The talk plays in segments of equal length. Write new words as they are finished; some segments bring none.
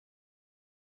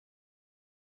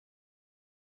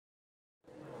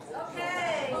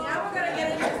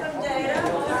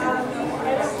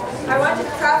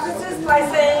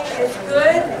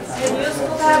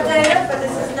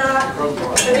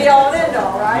to be all and end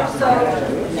all, right? So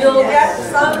you'll get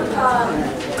some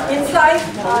insight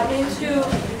into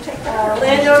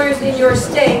landowners in your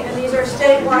state, and these are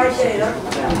statewide data.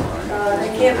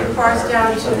 They can't be parsed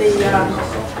down to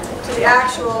the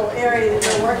actual area that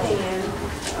they're working in.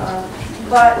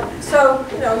 But so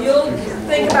you'll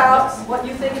think about what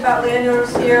you think about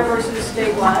landowners here versus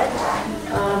statewide,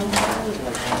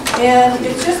 and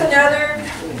it's just another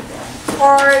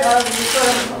part of the sort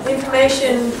of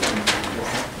information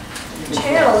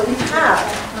channel that you have,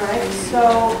 right?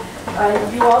 So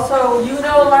you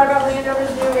know a lot about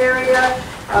landowners in your area.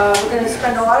 We're going to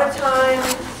spend a lot of time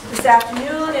this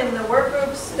afternoon in the work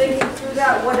groups thinking through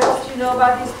that. What else do you know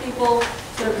about these people?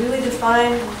 To really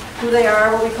define who they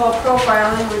are, what we call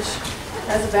profiling, which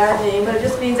has a bad name, but it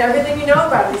just means everything you know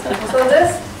about these people. So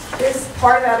this is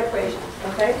part of that equation,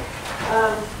 okay?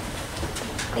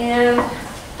 And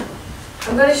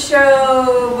I'm going to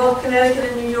show both Connecticut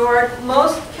and New York.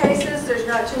 Most cases, there's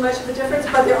not too much of a difference,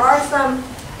 but there are some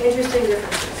interesting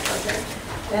differences, okay?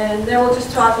 And then we'll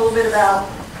just talk a little bit about,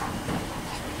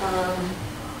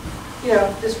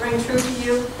 does ring true to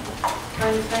you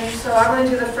kind of thing. So I'm going to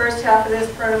do the first half of this.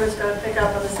 Purnam is going to pick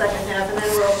up on the second half, and then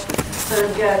we'll sort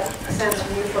of get a sense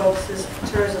from you folks in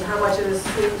terms of how much of this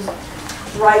seems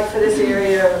right for this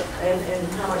area and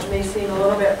how much may seem a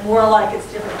little bit more like it's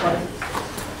different places.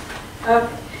 Okay,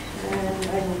 and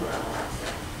I can run.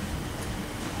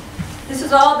 This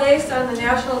is all based on the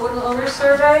National Woodland Owners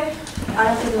Survey. I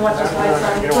don't think we want this lights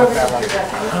on.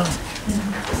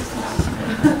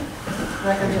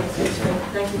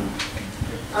 Thank you.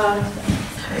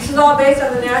 This is all based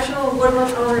on the National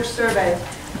Woodland Owners Survey,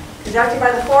 conducted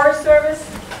by the Forest Service.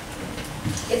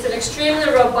 It's an extremely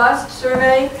robust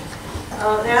survey.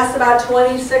 It asks about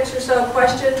 26 or so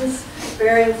questions,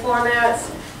 varying formats.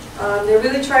 They're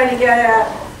really trying to get at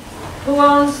who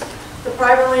owns the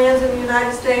private lands in the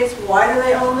United States, why do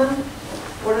they own them,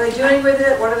 what are they doing with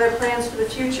it, what are their plans for the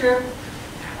future.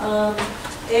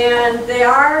 And they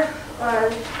are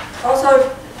also,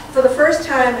 for the first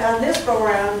time on this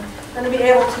go-round, going to be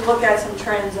able to look at some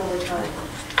trends over time.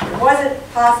 It wasn't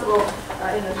possible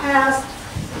in the past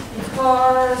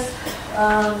because,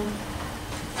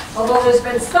 although there's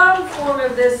been some form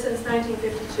of this since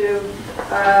 1952,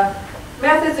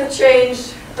 methods have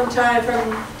changed from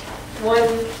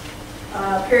one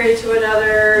period to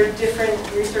another, different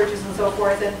researches and so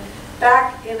forth. And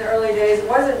back in the early days, it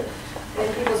wasn't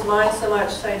in people's minds so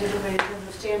much scientifically in terms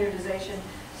of standardization.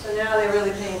 So now they're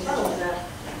really paying attention to that.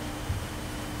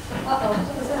 Uh-oh,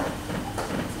 what was that?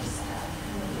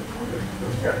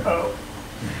 Uh-oh.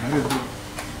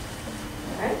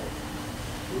 All right.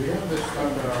 Do we have this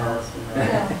stuff in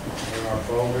our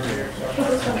folder here?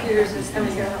 This computer's is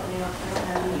coming to help me out. I don't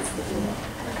have these.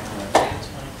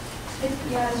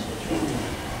 Yeah, it's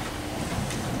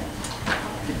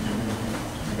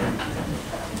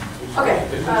okay.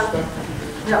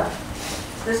 No,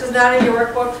 this is not in your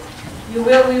workbook. We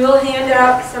will hand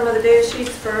out some of the data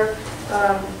sheets for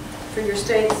your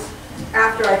states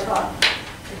after I talk.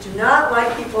 I do not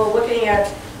like people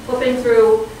flipping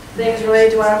through things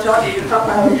related to what I'm talking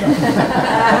about.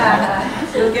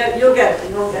 You'll get it.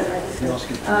 You won't get it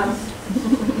right.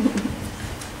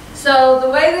 So the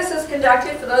way this is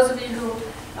conducted, for those of you who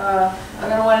are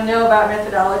going to want to know about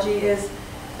methodology, is,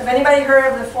 have anybody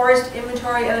heard of the Forest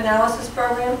Inventory and Analysis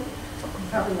Program?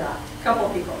 Probably not. A couple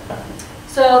of people.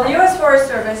 So the U.S. Forest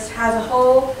Service has a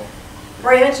whole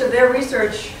branch of their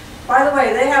research. By the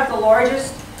way, they have the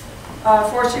largest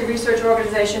forestry research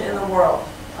organization in the world.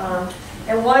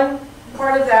 And one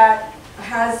part of that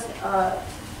has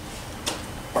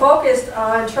focused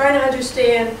on trying to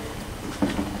understand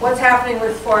what's happening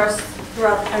with forests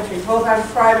throughout the country, both on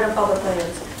private and public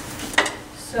lands.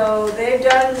 So they've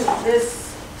done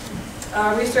this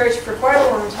research for quite a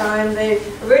long time. They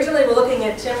originally were looking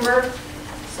at timber.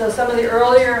 So some of the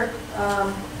earlier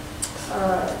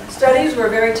studies were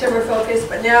very timber focused,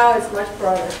 but now it's much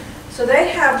broader. So they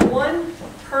have one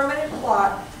permanent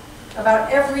plot about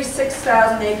every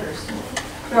 6,000 acres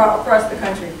across the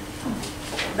country.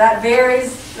 That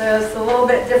varies. It's a little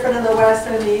bit different in the west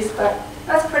and the east, but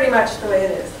that's pretty much the way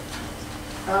it is.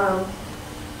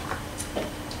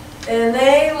 And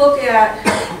they look at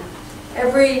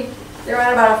they're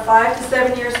on about a 5 to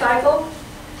 7 year cycle.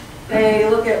 They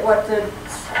look at what the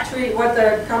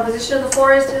composition of the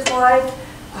forest is like,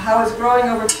 how it's growing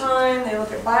over time. They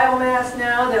look at biomass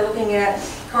now. They're looking at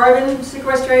carbon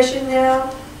sequestration now.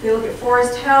 They look at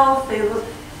forest health. They look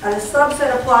at a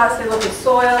subset of plots. They look at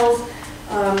soils,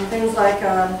 things like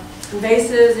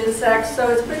invasives, insects. So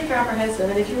it's pretty comprehensive.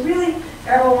 And if you really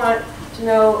ever want to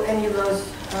know any of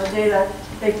those data,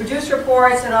 They produce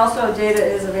reports, and also data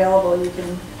is available. You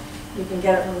can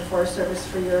get it from the Forest Service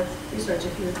for your research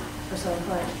if you are so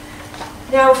inclined.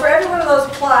 Now, for every one of those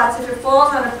plots, if it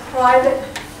falls on a private,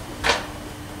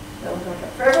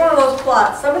 for every one of those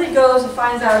plots, somebody goes and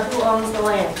finds out who owns the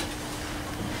land.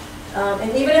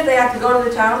 And even if they have to go to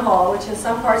the town hall, which in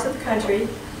some parts of the country,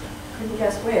 couldn't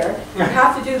guess where, you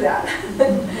have to do that.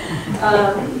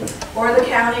 Or the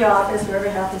county office, wherever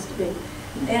it happens to be.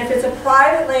 And if it's a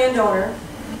private landowner,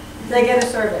 they get a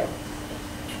survey.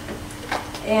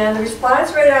 And the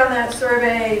response rate on that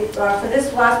survey for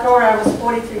this last go around was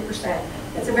 43%.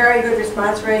 It's a very good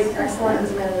response rate, excellent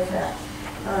as a matter of fact.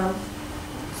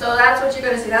 So that's what you're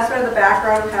going to see. That's sort of the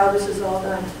background of how this is all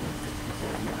done.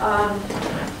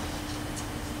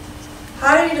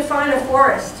 How do you define a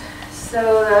forest?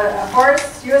 So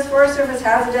the U.S. Forest Service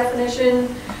has a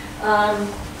definition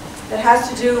that has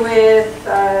to do with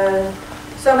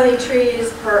so many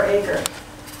trees per acre.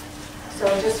 So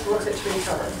it just looks at tree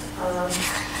cover.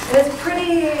 And it's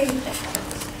pretty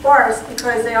sparse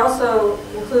because they also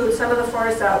include some of the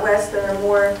forests out west that are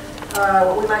more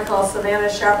what we might call savanna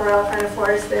chaparral kind of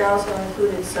forests. They're also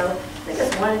included. So I think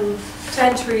it's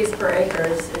 10 trees per acre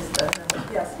is the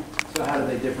number. Yes? So how do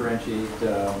they differentiate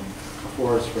a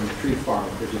forest from a tree farm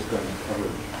if they're just going to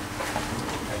coverage?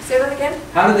 Say that again?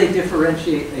 How do they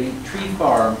differentiate a tree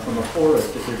farm from a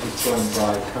forest if they're just going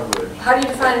by coverage? How do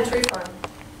you define a tree farm?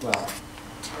 Well,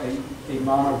 a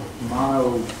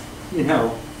mono, you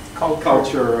know,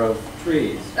 culture of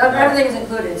trees. Everything is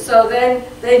included. So then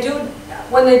they do,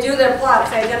 when they do their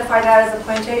plots, they identify that as a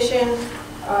plantation,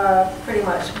 pretty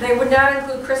much. They would not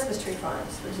include Christmas tree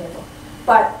farms, for example.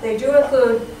 But they do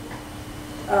include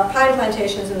pine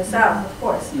plantations in the south, of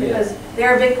course, because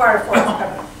they're a big part of forest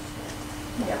cover.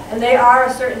 Yeah. And they are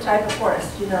a certain type of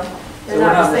forest, you know. They're so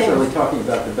we're not the same. necessarily talking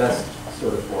about the best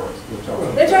sort of forest.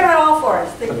 They're talking about all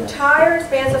forests. The entire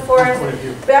expanse of forest.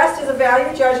 Best is a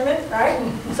value judgment, right?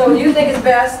 So what you think is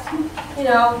best, you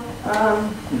know.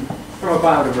 From a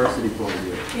biodiversity point of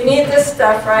view. You need this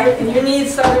stuff, right? And you need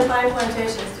southern pine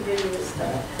plantations to give you this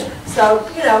stuff. So,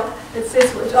 you know,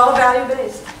 it's all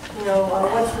value-based. You know,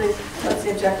 what's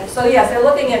the objective? So yes, they're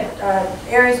looking at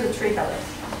areas with tree cover.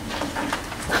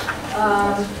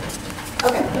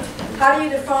 Okay. How do you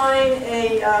define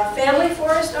a family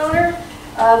forest owner?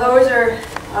 Those are,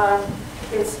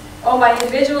 it's owned by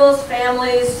individuals,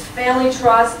 families, family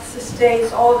trusts,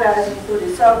 estates, all of that is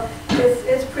included. So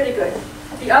it's pretty good.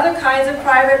 The other kinds of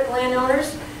private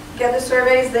landowners get the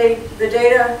surveys, the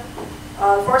data.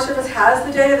 The Forest Service has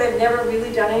the data. They've never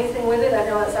really done anything with it. I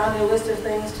know it's on their list of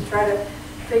things to try to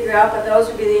figure out, but those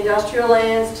would be the industrial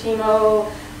lands, TMO,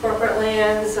 corporate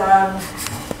lands,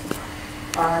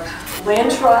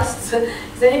 land trusts.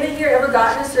 Has anybody here ever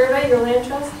gotten a survey, your land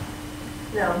trust?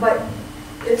 No, but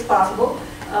it's possible.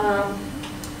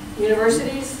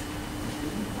 Universities,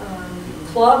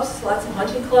 clubs, lots of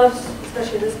hunting clubs,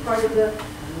 especially this part of the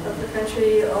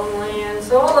country, own land.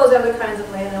 So all those other kinds of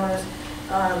landowners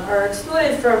are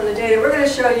excluded from the data we're going to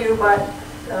show you, but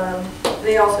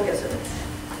they also get surveys.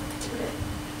 Okay.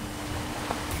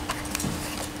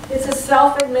 It's a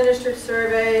self-administered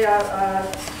survey,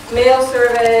 mail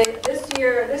survey.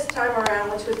 This time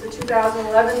around, which was the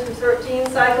 2011 through 13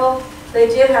 cycle, they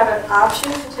did have an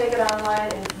option to take it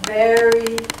online, and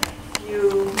very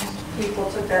few people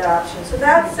took that option. So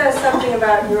that says something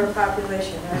about your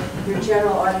population, right? Your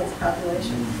general audience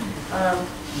population.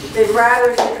 They'd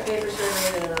rather take a paper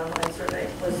survey than an online survey,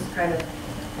 was kind of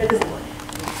at this point.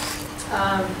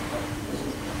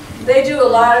 They do a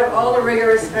lot of all the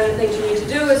rigorous kind of things you need to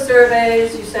do with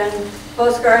surveys. You send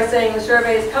postcards saying the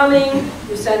survey is coming.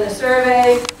 You send the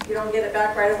survey. If you don't get it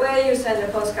back right away, you send a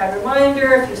postcard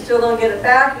reminder. If you still don't get it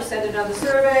back, you send another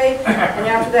survey. And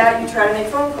after that, you try to make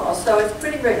phone calls. So it's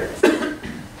pretty rigorous. The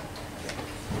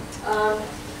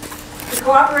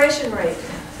cooperation rate.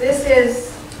 This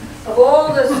is, of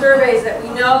all the surveys that we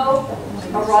know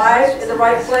arrived in the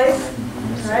right place,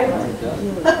 right?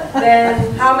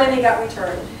 Then how many got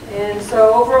returned? And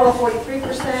so overall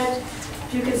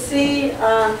 43%. You can see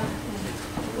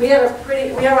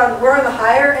we're on the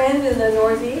higher end in the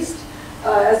Northeast,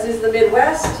 as is the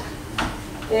Midwest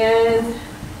and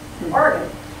Oregon.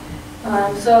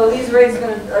 So these rates are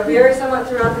going to vary somewhat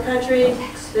throughout the country.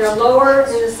 They're lower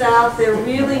in the South. They're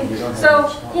really,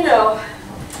 so, you know,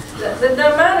 the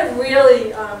amount of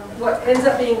really what ends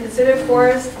up being considered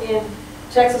forest in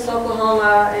Texas,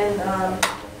 Oklahoma, and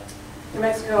New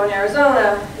Mexico and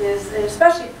Arizona is, and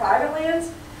especially private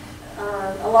lands,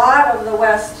 a lot of the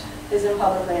West is in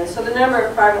public lands. So the number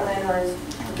of private landowners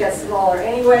gets smaller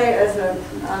anyway as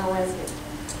on the landscape.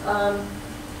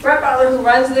 Brett Butler, who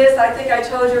runs this, I think I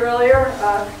told you earlier,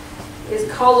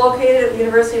 is co-located at the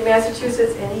University of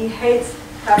Massachusetts, and he hates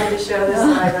having to show this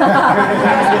slide.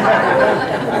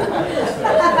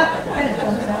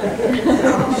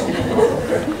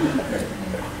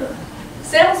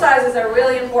 Sample sizes are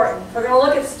really important. If we're going to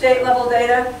look at state level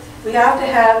data, we have to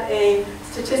have a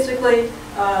statistically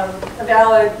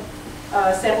valid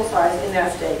sample size in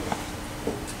that state.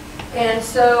 And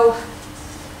so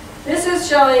this is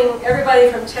showing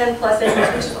everybody from 10 plus acres,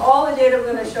 which is all the data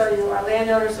we're going to show you are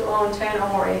landowners who own 10 or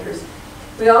more acres.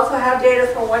 We also have data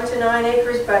for 1 to 9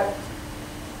 acres, but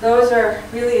those are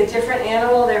really a different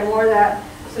animal. They're more that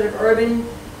sort of urban,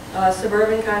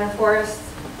 suburban kind of forest.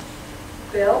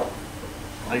 Bill?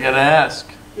 I gotta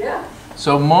ask. Yeah.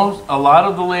 So a lot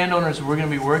of the landowners we're gonna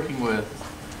be working with,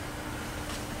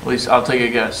 at least I'll take a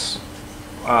guess,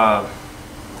 are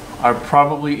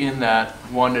probably in that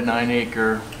 1 to 9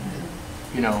 acre,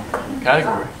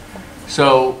 category.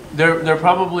 So there are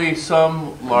probably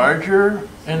some larger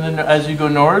as you go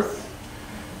north.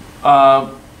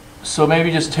 So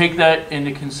maybe just take that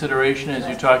into consideration as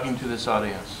you're talking to this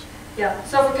audience. Yeah.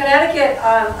 So for Connecticut,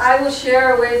 I will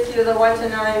share with you the 1 to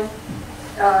 9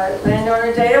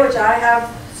 landowner data, which I have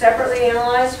separately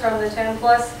analyzed from the 10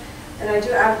 plus, and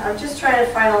I'm just trying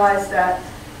to finalize that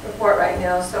report right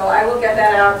now. So I will get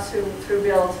that out through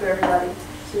Bill to everybody,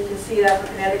 so you can see that for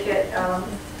Connecticut.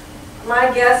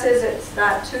 My guess is it's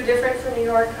not too different from New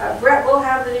York. Brett will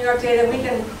have the New York data. We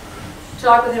can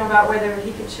talk with him about whether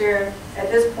he can share at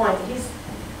this point.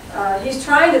 He's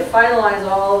trying to finalize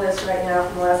all of this right now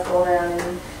from the last go around,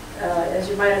 and as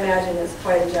you might imagine, it's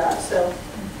quite a job. So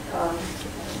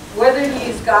whether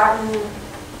he's gotten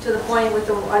to the point with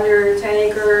the under 10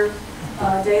 acre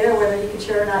data, whether he can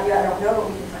share or not yet, I don't know, but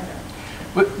we can find out.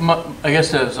 But I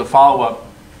guess as a follow-up,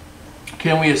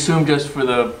 can we assume just for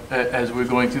as we're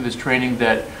going through this training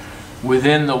that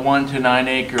within the 1 to 9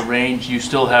 acre range, you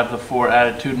still have the 4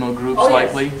 attitudinal groups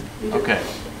likely? Yes, okay.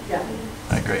 Yeah. All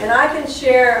right, great. And I can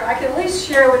at least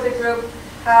share with the group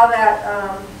how that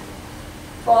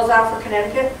falls out for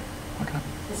Connecticut. Okay.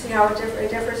 And see how it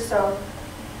differs. So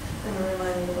I'm going to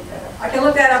remind me to look that up. I can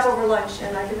look that up over lunch,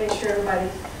 and I can make sure everybody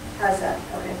has that.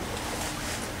 Okay.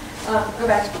 Go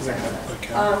back to the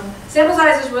sample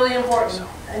size is really important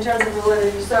in terms of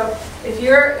validity. So if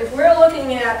we're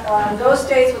looking at those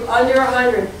states with under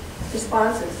 100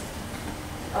 responses,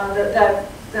 the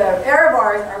error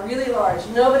bars are really large.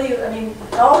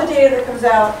 All the data that comes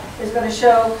out is going to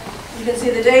show. You can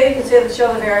see the data. You can see that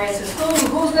show the variances.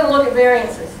 Who's going to look at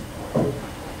variances? Are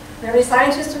there any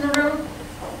scientists in the room?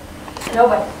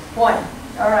 Nobody. One.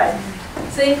 All right.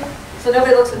 See? So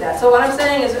nobody looks at that. So what I'm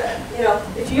saying is,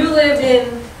 if you lived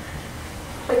in,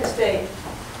 pick a state.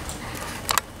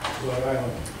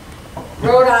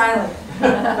 Rhode Island.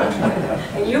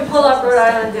 And you pull up Rhode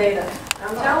Island data.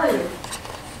 I'm telling you,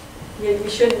 you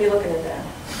shouldn't be looking at that.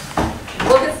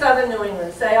 Look at southern New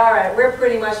England. Say, all right, we're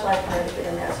pretty much like Connecticut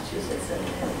and Massachusetts. And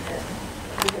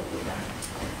we can do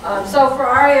that. So for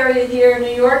our area here,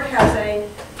 New York has a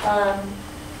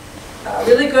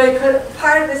really good,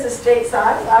 part of this is state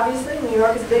size, obviously. New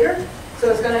York is bigger, so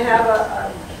it's going to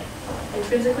have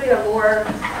intrinsically a more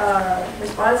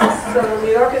responses. So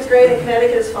New York is great and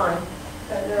Connecticut is fine.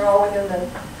 They're all within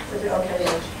the okay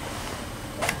range.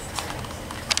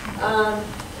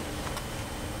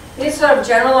 These sort of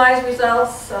generalized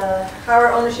results, how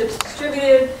our ownership is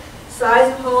distributed,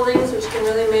 size of holdings, which can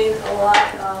really mean a lot.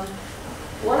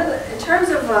 In terms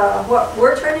of what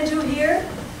we're trying to do here,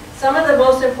 some of the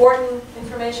most important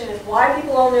information is why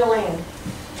people own their land,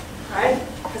 right?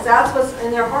 Because that's what's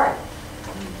in their heart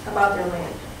about their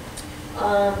land.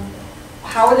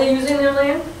 How are they using their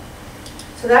land?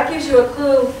 So that gives you a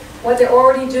clue what they're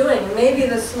already doing. Maybe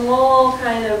the small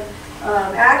kind of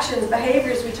actions,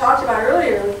 behaviors we talked about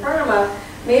earlier with PERMA,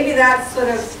 maybe that's sort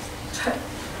of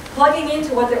plugging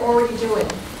into what they're already doing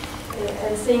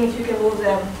and seeing if you can move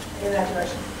them in that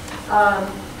direction.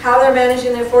 How they're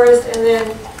managing their forest, and then,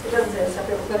 it doesn't say this up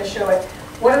here, we're going to show it.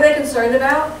 What are they concerned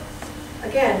about?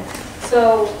 Again,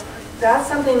 so that's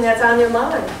something that's on their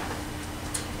mind.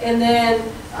 And then,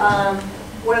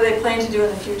 what do they plan to do in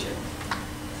the future?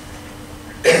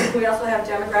 We also have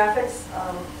demographics,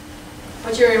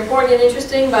 which are important and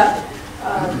interesting, but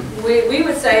we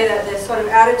would say that the sort of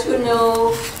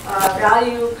attitudinal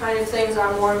value kind of things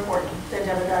are more important than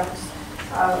demographics.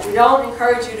 We don't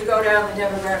encourage you to go down the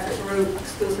demographic route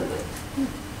exclusively.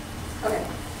 Okay.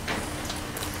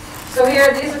 So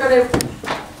here, these are going to,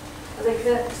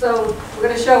 so we're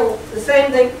going to show the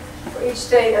same thing for each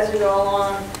state as we go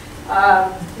along.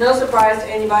 No surprise to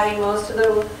anybody, most of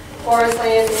the forest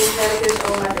land in Connecticut is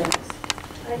owned by families.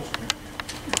 Right?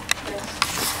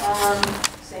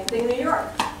 Same thing in New York.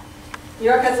 New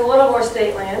York has a little more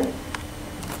state land.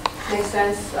 Makes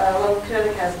sense. Well,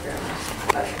 Connecticut has a fair amount.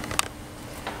 Okay.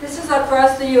 This is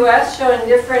across the U.S. showing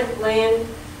different land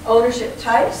ownership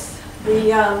types.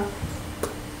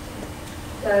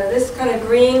 This kind of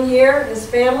green here is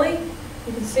family.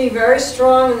 You can see very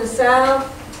strong in the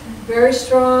South, very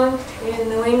strong in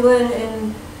New England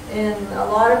and in a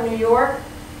lot of New York.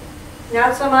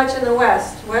 Not so much in the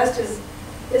West.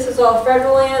 This is all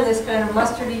federal land, this kind of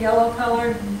mustardy yellow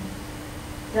color.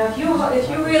 Now if you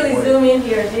really zoom in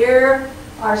here, there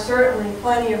are certainly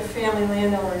plenty of family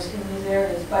landowners in these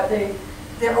areas, but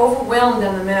they're overwhelmed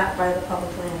on the map by the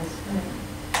public lands.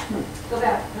 Go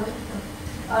back.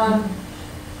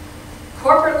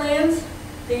 Corporate lands,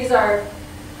 these are,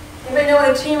 anybody know what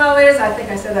a TIMO is? I think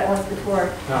I said that once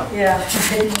before. No. Yeah.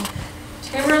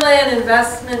 Timberland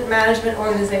Investment Management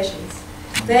Organizations.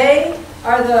 They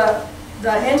are the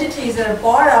entities that have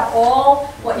bought up all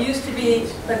what used to be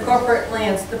the corporate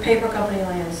lands, the paper company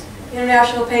lands.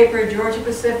 International Paper, Georgia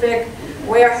Pacific,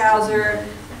 Weyerhaeuser,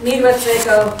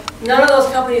 Midwestvaco, none of those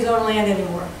companies own land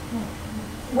anymore.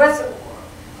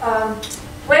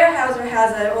 Weyerhaeuser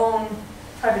has their own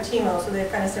private TIMO, so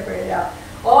they've kind of separated out.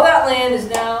 All that land is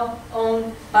now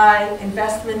owned by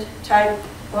investment type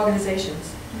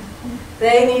organizations.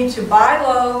 They need to buy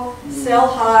low, sell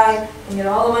high, and get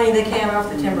all the money they can off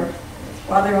the timber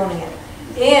while they're owning it.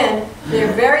 And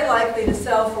they're very likely to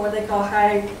sell for what they call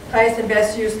highest and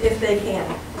best use if they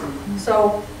can.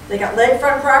 So they got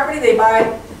lakefront property, they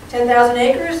buy 10,000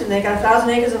 acres, and they got 1,000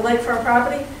 acres of lakefront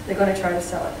property, they're going to try to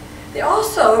sell it. They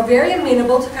also are very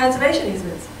amenable to conservation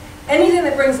easements. Anything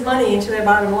that brings money into their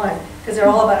bottom line, because they're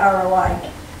all about ROI.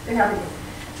 They're happy with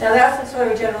it. Now that's sort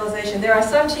of a generalization. There are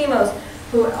some TIMOs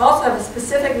who also have a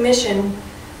specific mission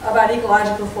about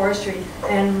ecological forestry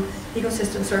and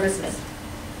ecosystem services.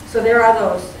 So there are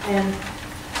those, and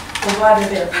I'm glad they're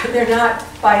there, but they're not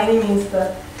by any means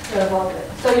the bulk of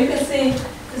it. So you can see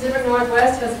Pacific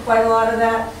Northwest has quite a lot of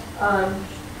that.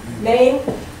 Maine,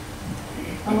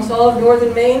 almost all of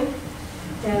northern Maine,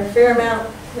 and a fair amount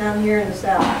down here in the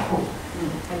south.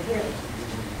 And here.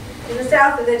 In the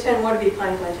south, they tend more to be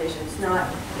pine plantations, not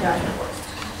national forest.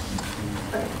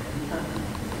 Okay.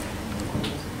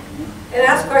 And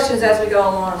ask questions as we go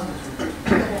along.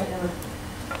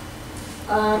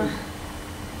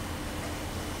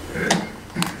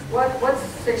 What's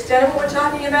the extent of what we're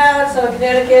talking about? So in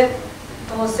Connecticut,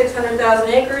 almost 600,000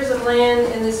 acres of land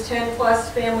in this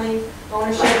 10-plus family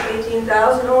ownership,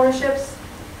 18,000 ownerships.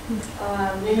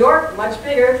 New York, much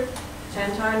bigger,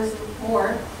 10 times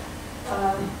more.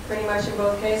 Pretty much in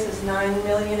both cases, 9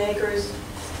 million acres,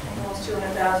 almost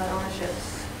 200,000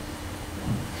 ownerships.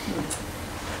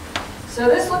 So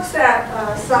this looks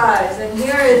at size, and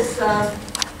here is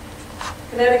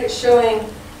Connecticut showing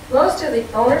most of the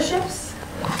ownerships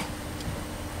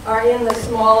are in the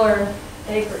smaller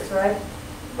acres, right?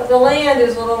 But the land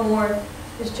is a little more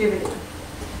distributed.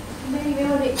 Maybe we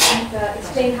would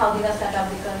explain how these are set up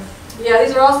because... Yeah,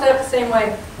 these are all set up the same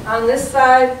way. On this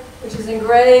side, which is in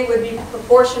gray, would be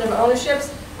proportion of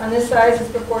ownerships. On this side is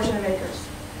proportion of acres.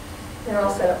 They're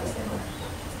all set up the same way.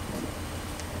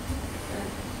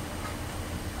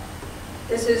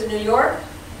 This is New York.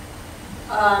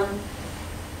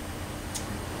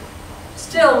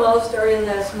 Still, most are in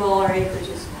the smaller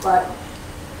acreages, but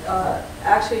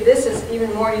actually this is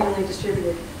even more evenly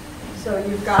distributed. So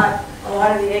you've got a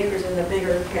lot of the acres in the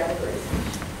bigger categories.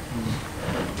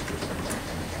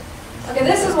 Okay,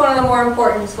 this is one of the more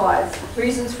important slides,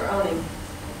 reasons for owning.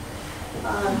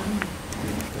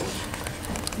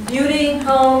 Beauty,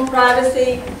 home,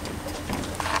 privacy,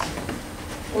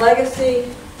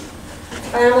 legacy,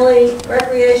 family,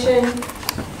 recreation,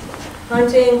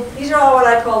 hunting. These are all what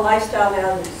I call lifestyle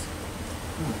values.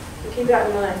 So keep that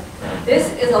in mind.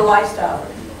 This is a lifestyle.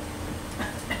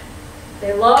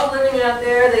 They love living out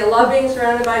there. They love being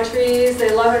surrounded by trees.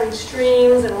 They love having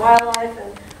streams and wildlife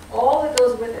and all that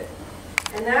goes with it.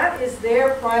 And that is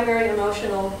their primary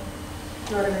emotional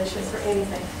motivation for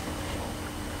anything.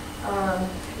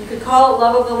 You could call it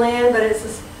love of the land, but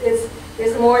it's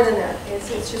more than that. It's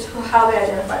just how they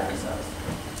identify themselves.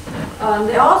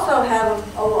 They also have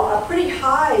a pretty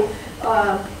high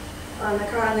on the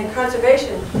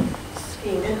conservation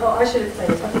scheme. And, I should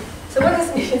explain it. So what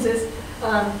this means is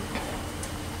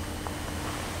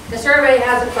the survey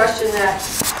has a question that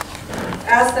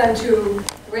asks them to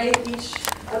rate each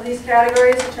of these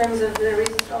categories in terms of their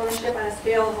reasons for ownership on a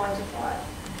scale of 1 to 5.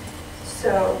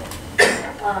 So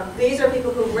these are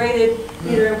people who've rated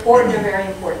either important or very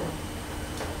important.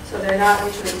 So they're not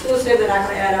mutually exclusive, they're not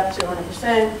going to add up to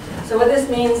 100%. So what this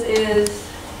means is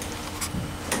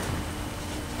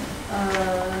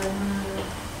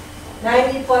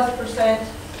 90+%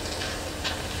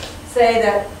 say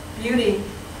that beauty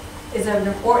is an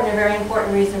important, a very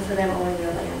important reason for them owning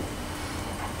their land.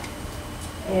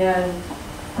 And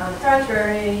on the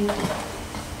contrary,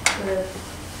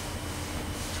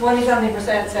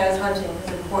 20-something% says hunting is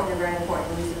an important, a very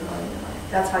important reason for owning their land.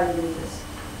 That's how you read this.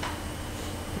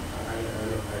 I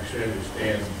don't actually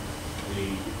understand the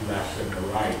left and the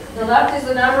right. The left is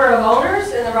the number of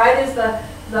owners, and the right is the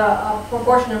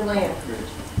proportion of land.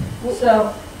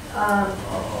 So,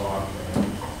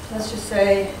 let's just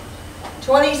say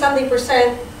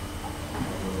 20-something%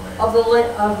 of the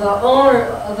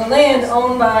land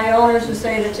owned by owners who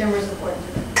say that timber is important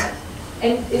to them.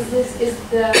 And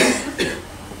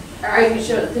are you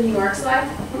sure the New York slide?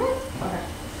 Okay.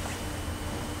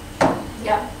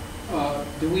 Yeah.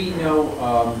 Do we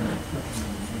know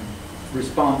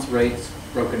response rates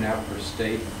broken out per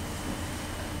state?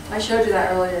 I showed you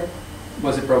that earlier.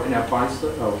 Was it broken out by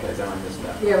state? Okay, then I missed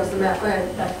that. Yeah, it was the map. Go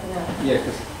ahead, back to the map. Yeah,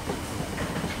 because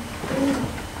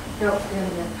Nope,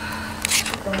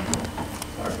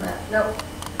 Nope.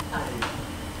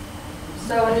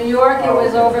 So in New York, it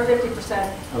was over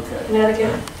 50%. okay,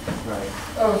 Connecticut, right.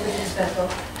 over 50%. So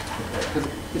Okay. 'Cause it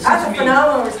seems that's to a me-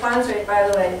 phenomenal response rate, by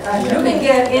the way. You can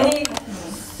get any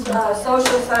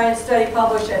social science study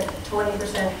published at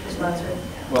 20% response rate.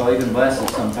 Well, even less is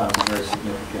sometimes a very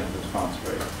significant response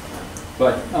rate.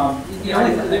 But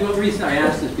the reason I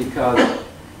asked is because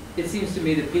it seems to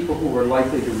me that people who were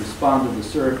likely to respond to the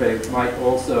survey might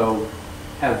also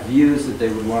have views that they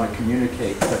would want to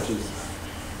communicate, such as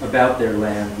about their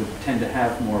land, would tend to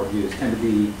have more views, tend to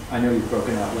be, I know you've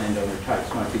broken out landowner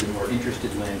types, might be the more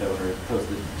interested landowner, as opposed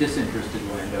to the disinterested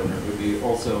landowner would be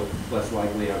also less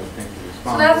likely, I would think, to So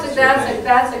respond to the survey.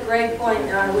 that's a great point,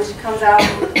 which comes out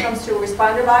when it comes to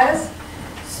responder bias.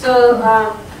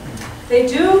 So they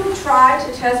do try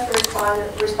to test for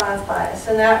response bias,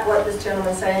 and that what this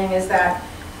gentleman is saying is that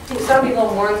some people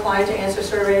are more inclined to answer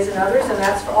surveys than others, and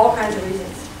that's for all kinds of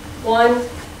reasons. One,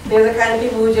 they're the kind of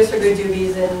people who just are good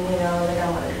doobies, and they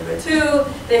don't want to do it. Two,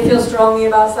 they feel strongly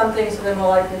about something, so they're more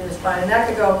likely to respond, and that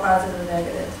could go positive or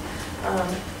negative.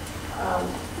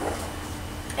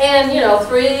 And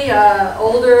three,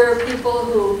 older people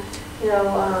who,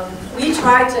 we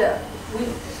try to,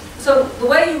 so the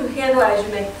way you handle it is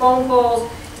you make phone calls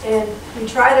and you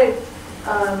try to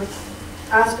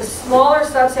ask a smaller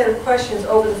subset of questions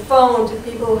over the phone to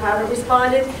people who haven't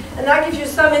responded, and that gives you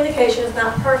some indication, it's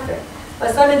not perfect,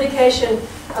 but some indication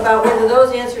about whether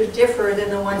those answers differ than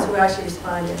the ones who actually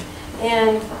responded.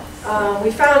 And we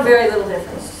found very little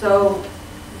difference. So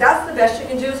that's the best you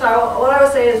can do. So what I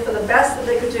would say is for the best that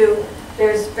they could do,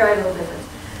 there's very little difference.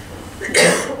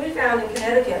 What we found in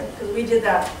Connecticut, because we did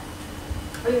that,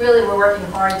 we really were working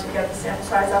hard to get the sample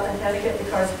size up in Connecticut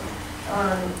because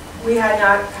we had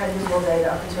not had usable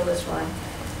data up until this run.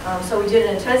 So we did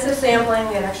an intensive sampling,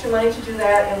 we had extra money to do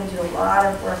that, and we did a lot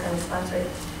of work on response rate.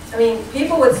 I mean,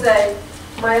 people would say,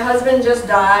 my husband just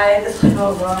died, it's like,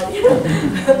 oh God,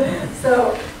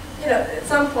 So, at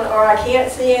some point, or I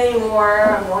can't see anymore,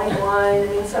 I'm going blind.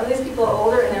 I mean, some of these people are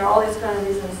older, and there are all these kind of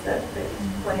reasons that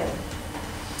play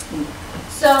in.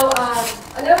 So,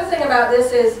 another thing about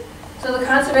this is, so the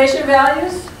conservation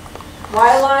values,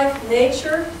 wildlife,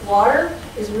 nature, water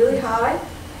is really high.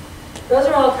 Those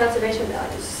are all conservation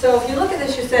values. So if you look at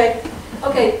this, you say,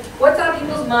 okay, what's on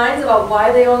people's minds about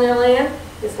why they own their land?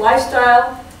 It's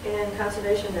lifestyle and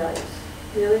conservation values,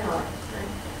 really high.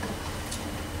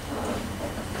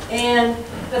 And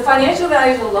the financial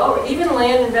values are lower. Even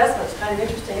land investment is kind of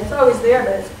interesting. It's always there,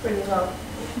 but it's pretty low.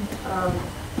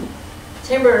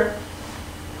 Timber,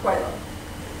 quite low.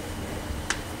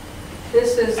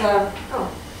 This is,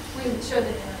 We showed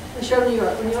it. we showed New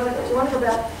York. Do you want to go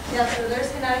back? Yeah, so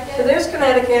there's Connecticut. So there's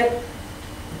Connecticut.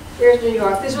 Here's New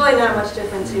York. There's really not much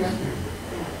difference here.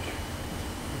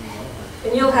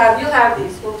 And you'll have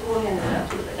these. We'll hand them out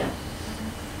to you.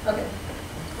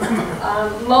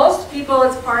 Okay. Most people,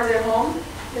 it's part of their home.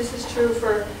 This is true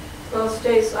for both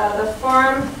states. The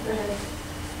farm,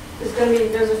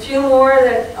 there's a few more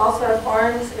that also have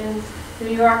farms in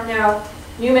New York. Now,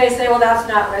 you may say, well, that's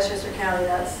not Westchester County,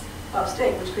 that's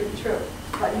upstate, which could be true.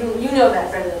 But you know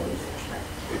that better than we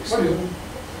do. Excuse me?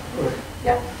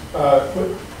 Yeah.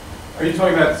 Are you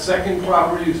talking about second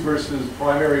properties versus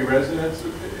primary residence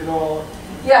at all?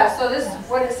 Yeah, so this,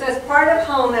 when it says part of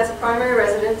home, that's a primary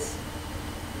residence.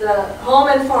 The home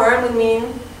and farm would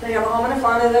mean they have a home and a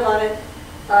farm, they live on it.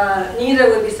 Neither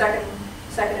would be secondary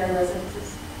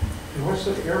residences. And what's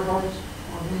the air bars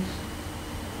on these?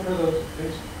 What are those?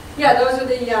 Yeah, those are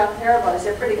the air bars.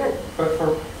 They're pretty good. But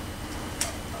for,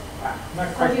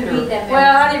 How do you read them?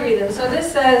 Well, how do you read them? So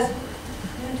this says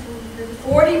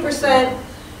 40%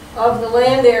 of the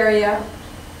land area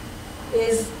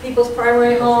is people's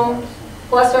primary home,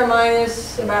 plus or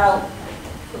minus about,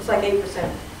 looks like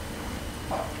 8%.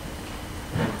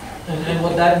 And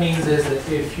what that means is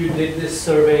that if you did this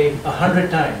survey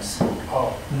 100 times,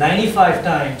 95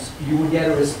 times, you would get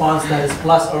a response that is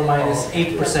plus or minus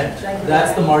 8%.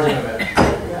 That's the margin of error.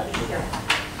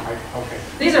 Okay.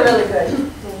 These are really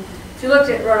good. If you looked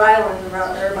at Rhode Island,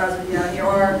 everybody's would be out here,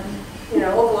 or, you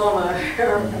know, Oklahoma,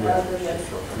 everybody's would be out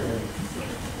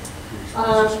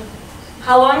here.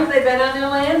 How long have they been on their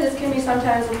land? This can be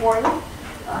sometimes important.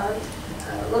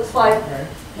 Looks like,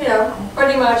 you know,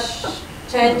 pretty much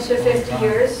 10 to 50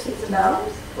 years is about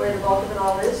where the bulk of it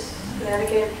all is.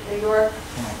 Connecticut, New York,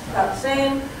 about the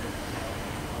same.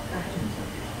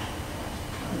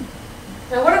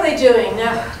 Now, what are they doing?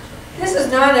 Now, this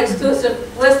is not an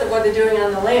exclusive list of what they're doing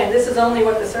on the land. This is only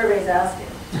what the survey is asking.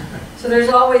 So there's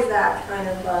always that kind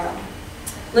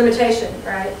of limitation,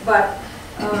 right? But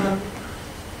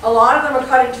a lot of them are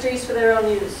cutting trees for their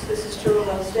own use. This is true in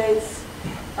most states.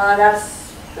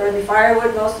 That's going to be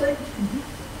firewood mostly.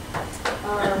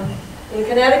 In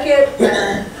Connecticut,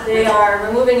 they are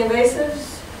removing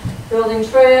invasives, building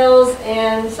trails,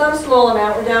 and some small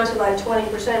amount, we're down to like 20%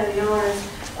 of the owners,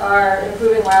 are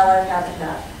improving wildlife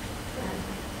habitat.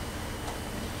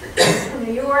 In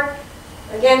New York,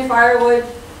 again, firewood,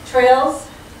 trails,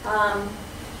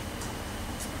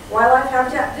 wildlife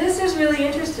habitat. This is really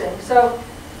interesting. So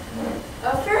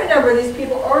a fair number of these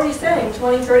people are already saying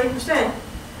 20, 30%,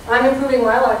 I'm improving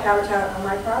wildlife habitat on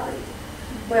my property.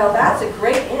 Well, that's a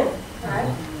great in,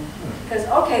 right? Because,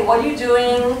 okay, what are you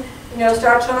doing? You know,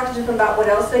 start talking to them about what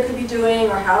else they could be doing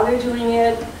or how they're doing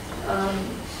it.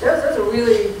 Those are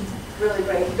really, really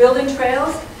great. Building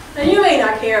trails. Now, you may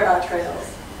not care about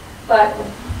trails, but,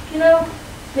 you know,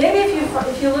 maybe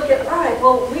if you look at, right,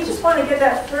 well, we just want to get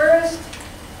that first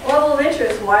level of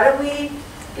interest. Why don't we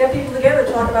get people together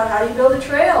to talk about how do you build a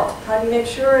trail? How do you make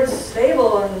sure it's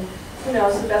stable and, you know,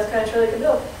 it's the best kind of trail you can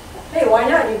build? Hey, why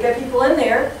not? You get people in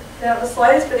there that have the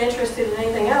slightest bit interested in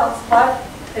anything else, but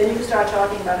then you can start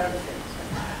talking about other things.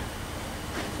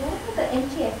 What are the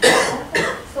NTF?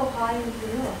 That's so high in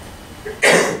Europe.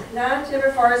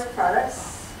 Non-timber forest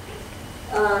products.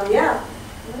 Yeah.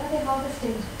 What are they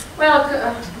harvesting? Well,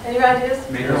 any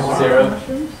ideas? Maple syrup.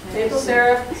 Maple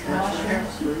syrup,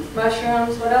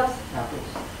 mushrooms, what else?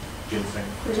 Ginseng.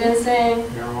 Ginseng.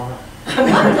 Marijuana.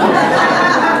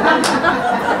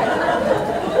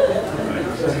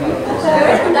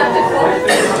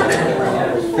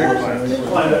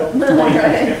 The point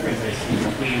difference I see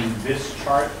between this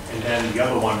chart and then the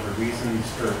other one for reasons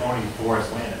for owning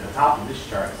forest land. At the top of this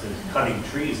chart it says cutting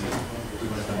trees is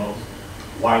pretty much the most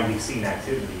widely seen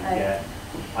activity. Yet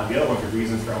on the other one for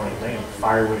reasons for owning land,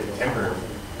 firewood and timber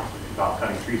about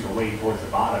cutting trees are way towards the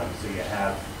bottom. So you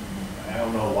have, I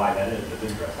don't know why that is. That's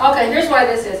interesting. Okay, here's why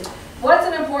this is. What's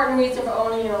an important reason for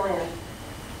owning your land?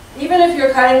 Even if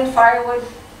you're cutting firewood,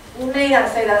 you may not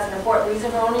say that's an important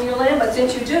reason for owning your land, but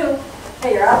since you do,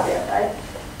 hey, you're out there, right?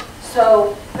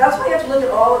 So that's why you have to look at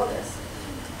all of this.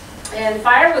 And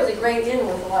firewood's a great in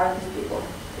with a lot of these people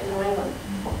in New England.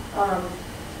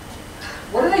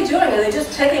 What are they doing? Are they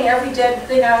just taking every dead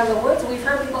thing out of the woods? We've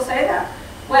heard people say that.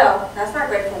 Well, that's not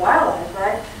great for wildlife,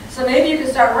 right? So maybe you can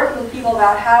start working with people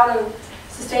about how to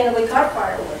sustainably cut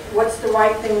firewood. What's the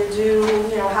right thing to do?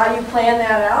 You know, how do you plan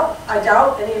that out? I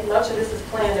doubt much of this is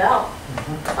planned out.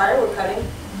 Firewood cutting.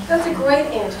 That's a great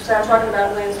in to start talking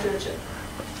about land stewardship.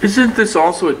 Isn't this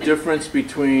also a difference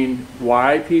between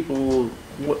why people,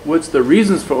 what's the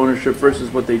reasons for ownership versus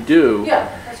what they do? Yeah,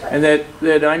 that's right. And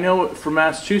that I know for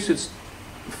Massachusetts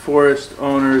forest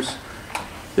owners,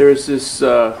 there's this,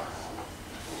 there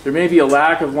may be a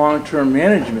lack of long-term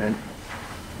management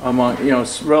among, you know,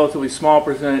 relatively small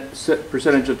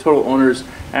percentage of total owners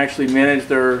actually manage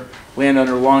their land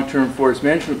under a long-term forest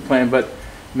management plan, but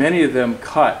many of them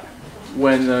cut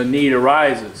when the need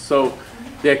arises. So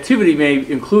the activity may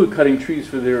include cutting trees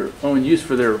for their own use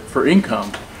for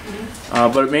income,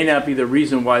 but it may not be the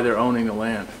reason why they're owning the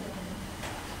land.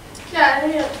 Yeah,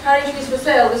 and you know, cottage trees for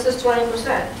sale, this is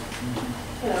 20%.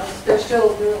 You know, they're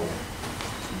still doing it.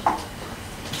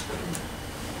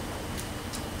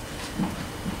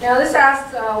 Now this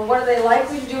asks, what are they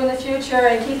likely to do in the future?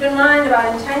 And keep in mind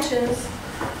about intentions,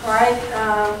 all right?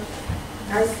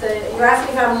 I say, you ask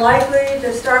me if I'm likely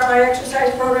to start my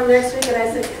exercise program next week, and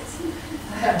I say,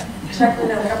 check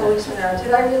in a couple weeks from now.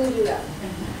 Did I really do that?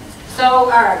 So, all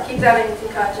right, keep that in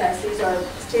context. These are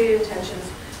stated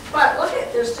intentions. But look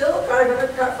at, they're still going to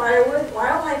cut firewood.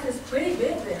 Wildlife is pretty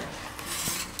big there.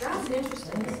 That's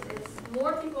interesting. It's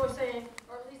more people are saying,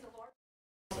 or at least a large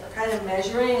are kind of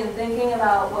measuring and thinking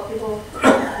about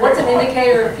what's an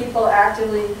indicator of people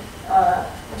actively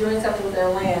doing something with their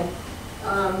land.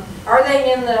 Are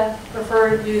they in the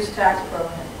preferred use tax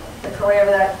program,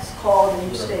 whatever that's called in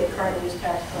each state, current use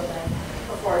tax program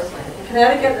for forest land? In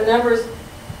Connecticut, the number's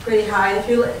pretty high.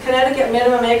 Connecticut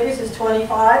minimum acres is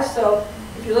 25, so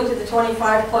if you looked at the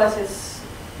 25 plus,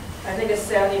 I think it's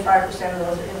 75% of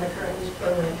those are in the current use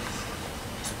program.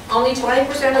 Only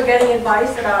 20% are getting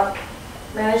advice about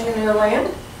managing their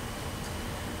land.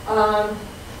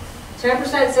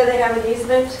 10% say they have an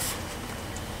easement.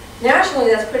 Nationally,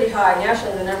 that's pretty high.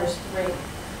 Nationally, the number's 3.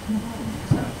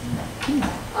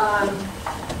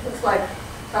 Looks like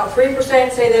about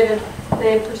 3% say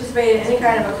they participate in any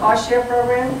kind of a cost share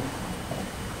program.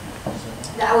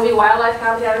 That would be wildlife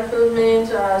habitat improvement,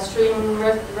 stream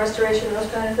restoration, those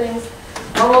kind of things.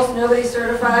 Almost nobody's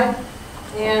certified,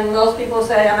 and most people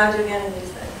say, I'm not doing any of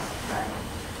these things. Right?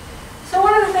 So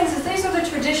one of the things is these are the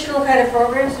traditional kind of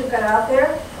programs we've got out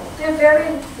there. They're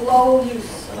very low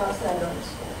use amongst landowners.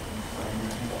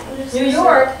 New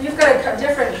York, you've got a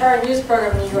different current use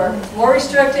program in New York. It's more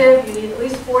restrictive, you need at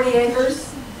least 40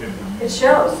 acres. It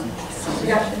shows. You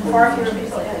got far fewer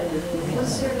people in it.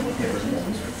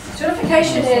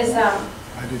 Certification is,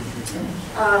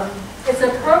 it's a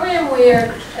program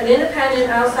where an independent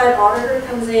outside auditor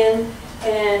comes in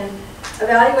and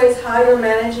evaluates how you're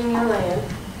managing your land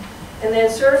and then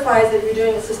certifies that you're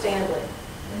doing it sustainably.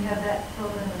 We have that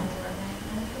program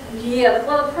in the Yeah,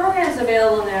 well, the program's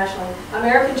available nationally.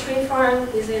 American Tree Farm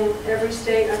is in every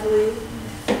state, I believe.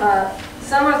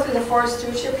 Some are through the Forest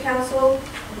Stewardship Council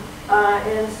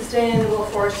and Sustainable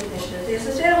Forestry Initiative. The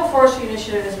Sustainable Forestry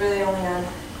Initiative is really only on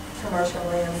commercial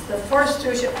lands. The Forest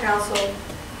Stewardship Council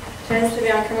tends to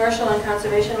be on commercial and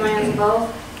conservation lands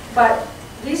both. But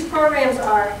these programs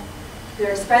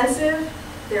they're expensive,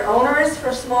 they're onerous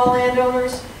for small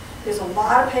landowners, there's a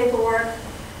lot of paperwork.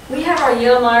 We have our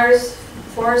Yale Myers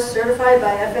Forest certified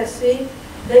by FSC.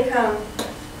 They come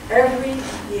every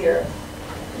year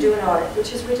to do an audit,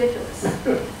 which is ridiculous.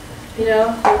 You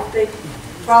know, they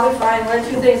probably find 1 or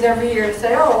 2 things every year to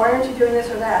say, oh, why aren't you doing this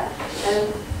or that?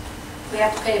 And we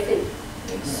have to pay a fee.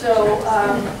 So,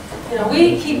 you know,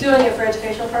 we keep doing it for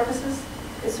educational purposes.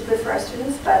 It's good for our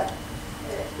students, but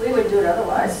we wouldn't do it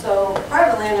otherwise. So,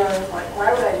 private landowners are like,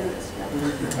 why would I do this? You know?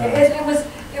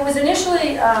 It was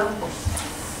initially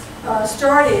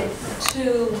started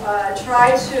to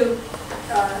try to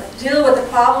deal with the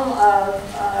problem of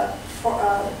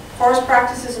forest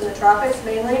practices in the tropics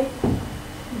mainly.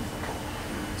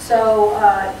 So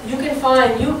you can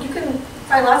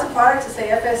find lots of products that say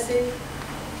FSC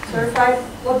certified.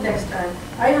 Look next time.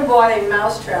 I even bought a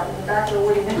mouse trap in the back of the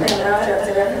Woody mouse trap that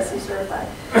said FSC certified.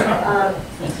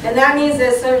 And that means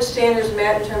there's certain standards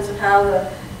met in terms of how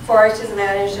the forest is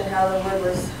managed and how the wood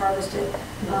was harvested.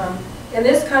 In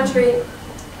this country,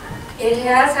 it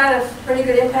has had a pretty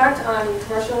good impact on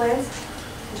commercial lands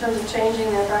in terms of changing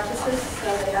their practices.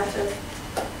 So they have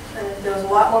to, there was a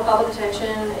lot more public attention,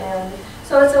 and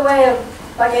so it's a way of,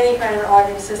 like any kind of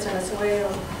auditing system, it's a way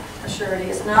of assurity.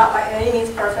 It's not by any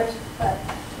means perfect, but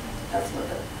that's what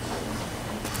it,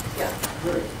 yeah.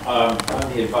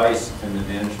 On the advice and the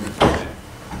management plan,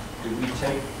 do we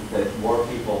take that more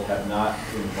people have not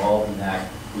been involved in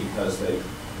that because they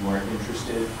weren't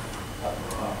interested?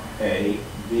 A.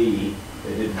 B.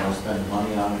 They didn't want to spend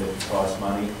money on it if it cost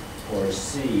money. Or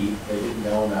C. They didn't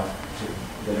know enough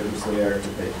that it was there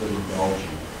that they could indulge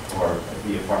in or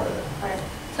be a part of it. Right.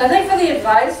 So I think for the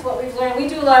advice, what we've learned, we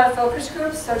do a lot of focus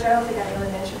groups, which I don't think I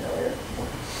really mentioned earlier.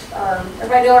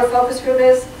 Everybody know what a focus group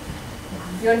is?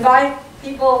 You invite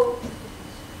people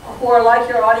who are like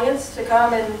your audience to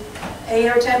come, and 8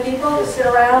 or 10 people to sit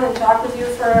around and talk with you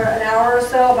for an hour or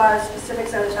so about a specific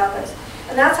set of topics.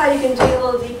 And that's how you can dig a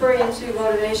little deeper into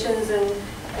motivations and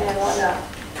whatnot.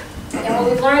 And what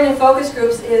we've learned in focus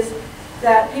groups is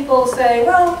that people say,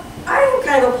 well, I have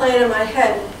kind of a plan in my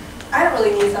head. I don't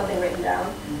really need something written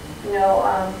down. You know,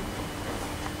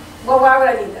 well, why would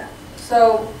I need that?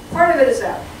 So part of it is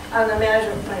that on the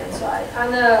management plan side.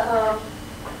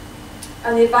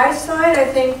 On the advice side, I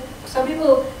think some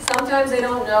people, sometimes they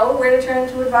don't know where to turn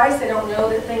to advice. They don't know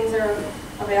that things are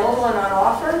available and on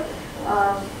offer.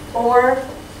 Or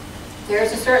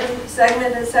there's a certain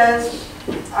segment that says,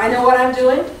 I know what I'm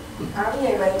doing. I don't need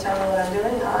anybody to tell me what I'm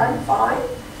doing. I'm fine.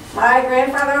 My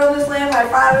grandfather owned this land, my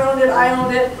father owned it, I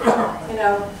owned it. You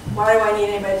know, why do I need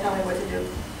anybody to tell me what to do?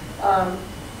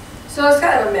 So it's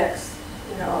kind of a mix,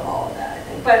 you know, of all of that, I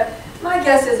think. But my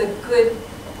guess is a good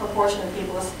proportion of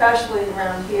people, especially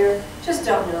around here, just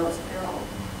don't know it's their own.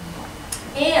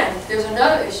 And there's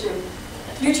another issue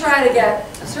if you try to get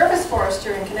a surface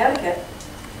forester in Connecticut,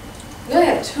 we only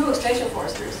have 2 extension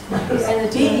foresters. And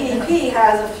the DEP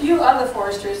has a few other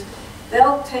foresters.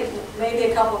 They'll take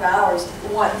maybe a couple of hours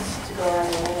once to go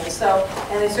around the land. So,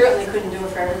 and they certainly couldn't do it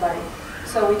for everybody.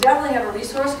 So we definitely have a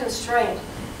resource constraint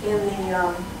in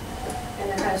the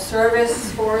kind of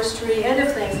service, forestry, end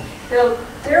of things.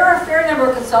 There are a fair number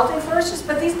of consulting foresters,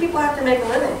 but these people have to make a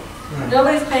living.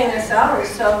 Nobody's paying their salaries,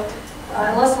 so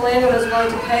unless the landowner is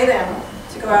willing to pay them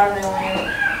to go out on their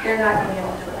land, they're not going to be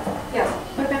able to do it. Yes?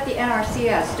 What about the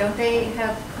NRCS? Don't they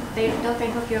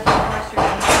hook you up with forestry?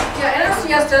 Yeah,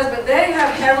 NRCS does, but they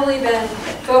have heavily been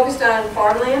focused on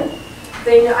farmland.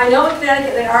 I know in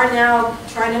Connecticut they are now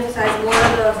trying to emphasize more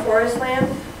of the forest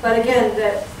land, but again,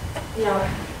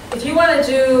 if you want to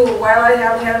do wildlife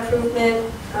habitat improvement,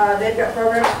 they've got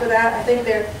programs for that. I think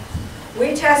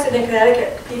we tested in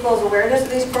Connecticut, people's awareness of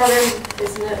these programs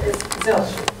is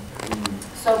zilch.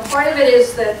 So part of it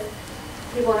is that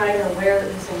people are not even aware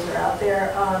that these things are out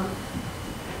there.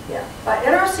 Yeah, but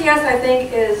NRCS I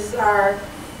think is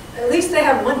at least they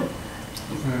have money.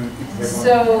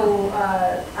 So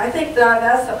I think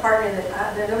that's the partner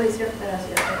that nobody's here from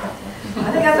NRCS.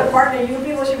 I think that's a partner you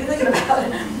people should be thinking about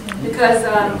because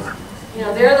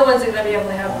they're the ones that are going to be able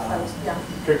to have the funds. Yeah.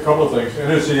 Okay, a couple of things.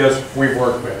 NRCS we've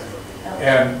worked with,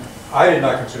 and I did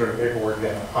not consider the paperwork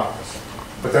then onerous.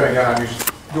 But then again, I'm used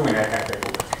to doing that kind of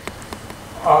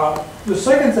paperwork. The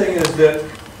second thing is that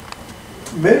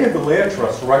many of the land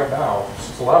trusts right now,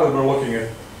 since a lot of them are looking at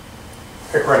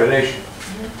accreditation,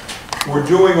 we're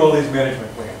doing all these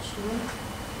management plans.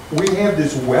 We have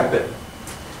this weapon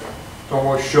to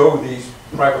almost show these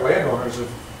private landowners of,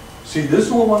 see, this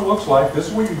is what one looks like, this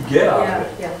is what you get out of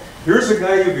it. Yeah. Here's a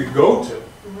guy you could go to,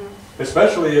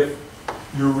 especially if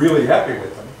you're really happy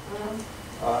with them.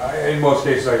 In most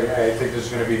cases, I think this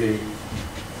is going to be the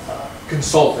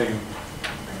consulting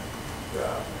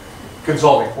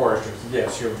foresters.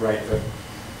 Yes, you're right. The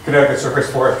Connecticut Surface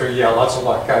Forestry, yeah, lots of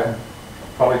luck. I'm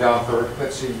probably down for,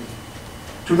 let's see,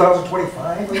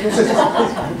 2025, I guess.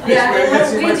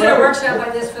 Yeah, we did a workshop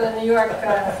like this for the New York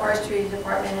Forestry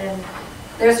Department, and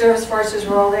their service foresters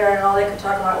were all there, and all they could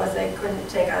talk about was they couldn't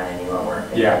take on any more work.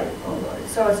 Yeah.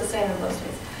 So it's the same in most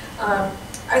states.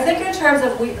 I think in terms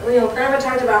of, Grandma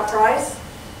talked about price.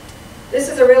 This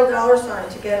is a real dollar sign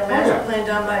to get a management plan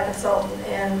done by a consultant,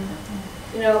 and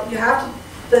you have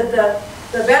to,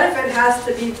 the benefit has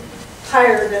to be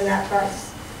higher than that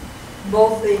price.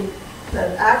 Both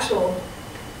the actual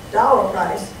dollar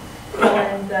price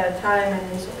and the time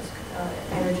and resource,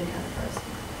 energy kind of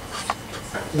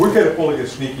price. We're kind of pulling a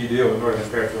sneaky deal in Northern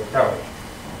Fairfield County.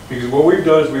 Because what we've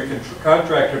done is we've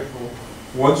contracted for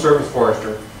one service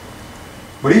forester,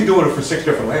 but he's doing it for 6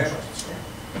 different land trusts.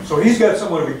 So he's got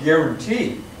somewhat of a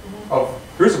guarantee of,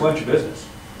 here's a bunch of business.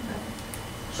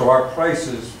 So our price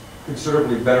is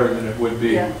considerably better than it would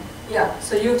be Yeah,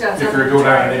 so you've done if you're doing it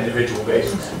on an individual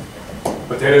basis.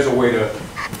 But that is a way to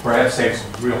perhaps save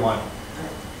some real money.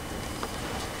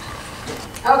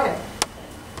 Okay.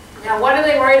 Now, what are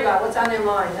they worried about? What's on their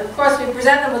mind? And of course, we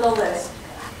present them with a list.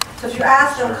 So if you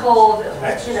ask them cold,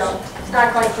 it's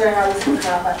not quite clear how this comes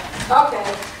out. But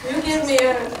okay, you give me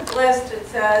a list that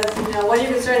says, what are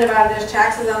you concerned about? There's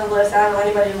taxes on the list. I don't know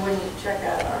anybody who wouldn't check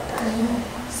that out.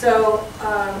 So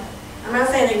I'm not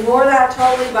saying ignore that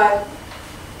totally, but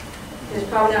there's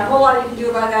probably not a whole lot you can do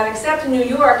about that. Except in New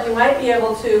York, you might be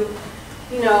able to,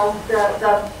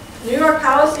 the New York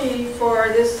policy for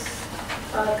this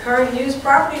current use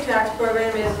property tax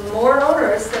program is more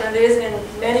onerous than it is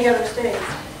in many other states.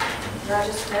 Not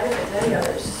just Connecticut, many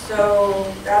others. So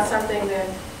that's something that,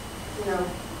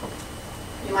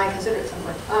 you might consider at some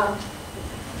point.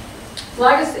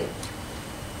 Legacy.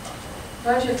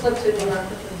 Why don't you flip to New York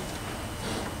quickly?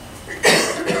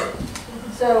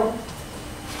 So,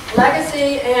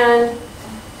 legacy and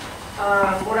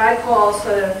what I call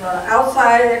sort of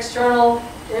outside external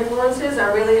influences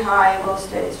are really high in most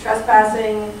states.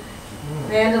 Trespassing,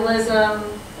 vandalism,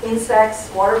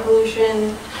 insects, water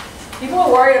pollution. People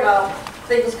are worried about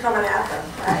things coming at them,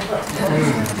 right?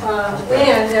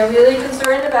 And they're really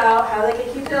concerned about how they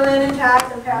can keep their land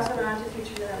intact and pass it on to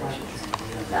future generations.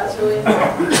 That's really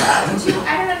important.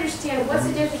 I don't understand, what's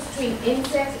the difference between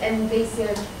insects and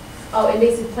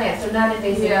invasive plants, so not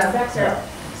invasive insects?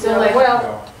 So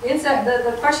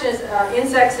the question is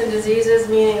insects and diseases,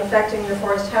 meaning affecting your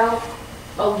forest health.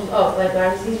 Like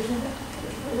Lyme disease or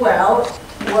something? Well,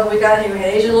 what we got here, we got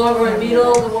Asian low-growing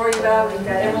beetle to worry about, we've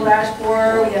got emerald ash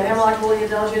borer, we have hemlock woolly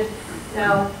adelgid.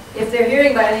 Now, if they're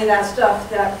hearing about any of that stuff,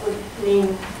 that would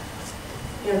mean,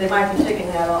 they might be ticking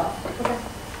that off. Okay.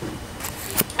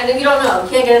 And if you don't know, you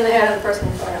can't get in the head of the person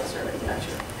who's filling out the survey, you're not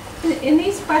sure. In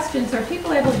these questions, are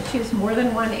people able to choose more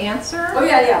than one answer? Oh,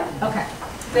 yeah, yeah. Okay.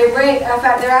 They rate, in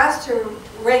fact, they're asked to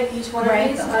rank each one of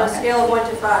Rank these them, on a okay. scale of 1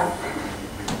 to 5.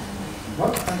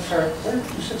 What, I'm sorry,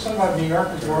 you said something about New York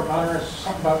is more onerous,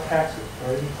 something about taxes,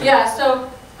 right? Yeah, so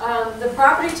the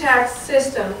property tax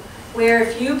system, where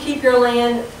if you keep your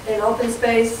land in open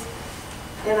space,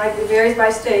 and it varies by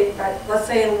state, but let's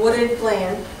say in wooded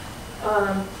land,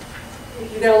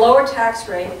 you get a lower tax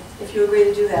rate if you agree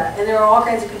to do that. And there are all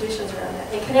kinds of conditions around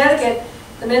that. In Connecticut,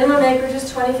 the minimum acreage is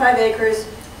 25 acres,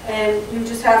 and you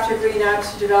just have to agree not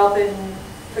to develop it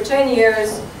for 10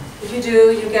 years. If you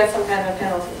do, you get some kind of a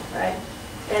penalty, right?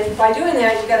 And by doing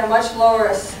that, you get a much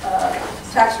lower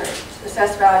tax rate,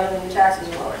 assessed value, and your taxes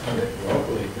are lower.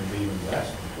 Locally, it can be even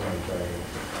less than 25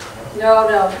 acres.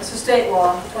 No, it's a state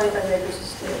law. 25 acres is a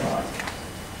state law.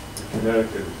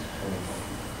 Connecticut is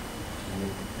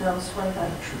No, it's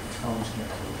 25.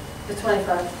 It's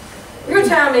 25. Your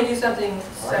town may do something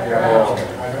separate.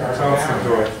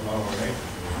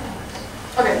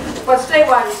 Okay, but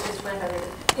statewide is 25 acres.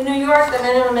 In New York, the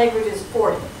minimum acreage is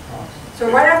 40. So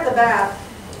right off the bat,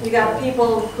 you got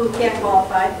people who can't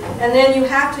qualify, and then you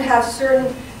have to have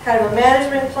certain kind of a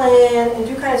management plan and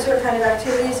do certain kind of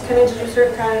activities, come in to do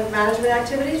certain kind of management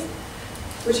activities,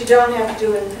 which you don't have to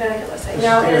do in Connecticut, let's say.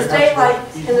 Now, in a state like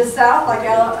in the South, like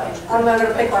I'm not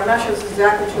going to pick one, I'm not sure this is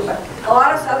exactly true, but a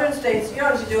lot of southern states, you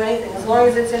don't have to do anything. As long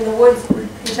as it's in the woods,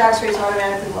 your tax rate's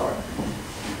automatically lower.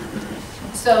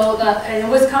 So in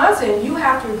Wisconsin, you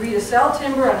have to agree to sell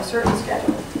timber on a certain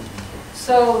schedule.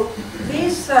 So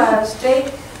these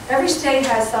every state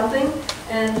has something,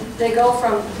 and they go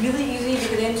from really easy to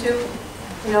get into.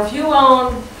 You know, if you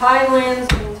own pinelands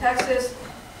in Texas,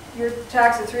 your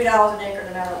tax is $3 an acre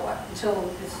no matter what, until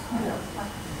it's, you know.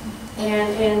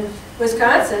 And in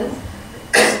Wisconsin,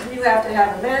 you have to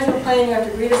have a management plan, you have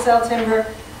to agree to sell timber.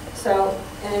 So,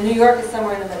 and in New York, it's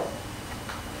somewhere in the middle.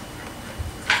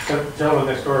 The gentleman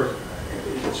next door,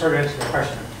 sort of answered the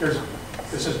question.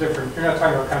 This is different. You're not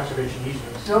talking about conservation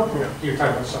easements. Nope. You're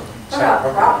talking about something. What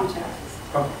about property taxes?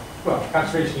 Well,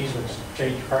 conservation easements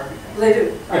change property tax. They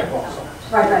do. Yeah, well,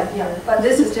 so. Right, yeah. But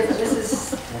this is different. This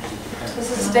is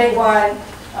a statewide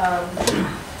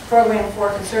program for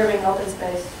conserving open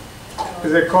space.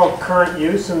 Is it called current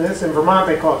use in this? In Vermont,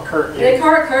 they call it current use. They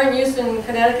call it current use in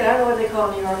Connecticut. I don't know what they call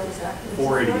it in New York exactly.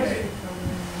 488.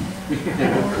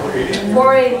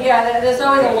 480, yeah, there's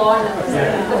always a law number.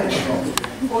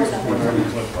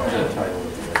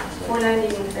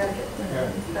 490 in Connecticut.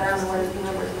 But I don't know what the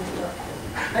number is in New York.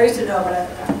 I used to know, but I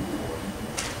forgot.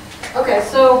 Okay,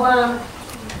 so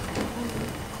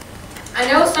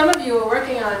I know some of you are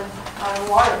working on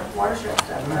watershed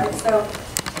stuff, right? So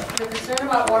you're concerned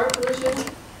about water pollution.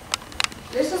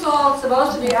 This is all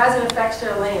supposed to be as it affects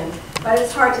their land, but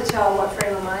it's hard to tell what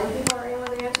frame of mind people are in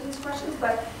when they answer these questions,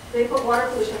 but they put water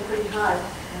pollution pretty high.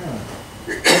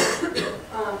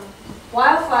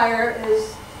 Wildfire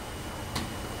is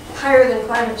higher than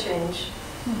climate change.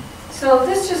 So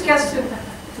this just gets to,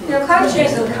 climate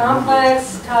change is a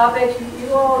complex topic.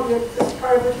 This is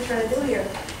part of what you're trying to do here.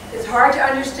 It's hard to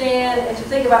understand and to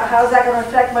think about how is that going to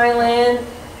affect my land.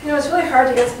 It's really hard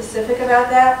to get specific about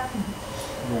that.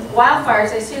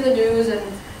 Wildfires, I see the news and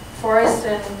forests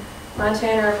and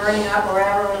Montana are burning up or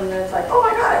wherever, and it's like, oh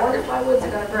my God, I wonder if my woods are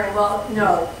going to burn. Well,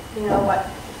 no. You know what?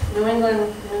 New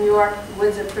England, New York,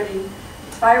 woods are pretty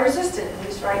fire resistant, at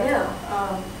least right now.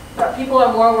 But people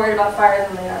are more worried about fire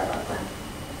than they are about climate.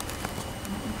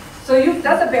 So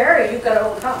that's a barrier you've got to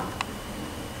overcome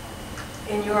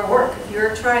in your work. If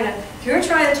you're trying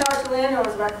to talk to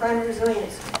landowners about climate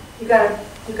resilience, you've got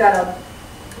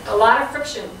a lot of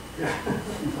friction.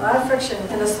 A lot of friction.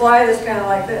 And the slide is kind of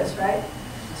like this, right?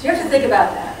 So you have to think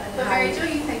about that. But Mary,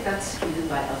 don't you think that's skewed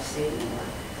by upstate New York?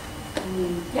 I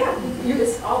mean, yeah,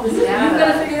 all this data. You've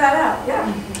got to figure that out. Yeah.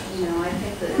 I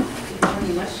think that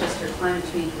in Westchester, climate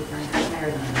change would rank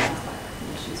higher than wildfire.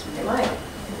 It might.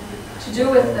 To do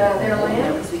with their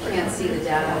land? Because we can't see the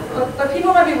data. But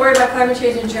people might be worried about climate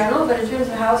change in general, but in terms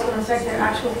of how it's going to affect their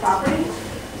actual property,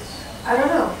 I don't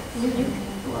know.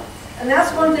 And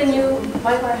that's one thing you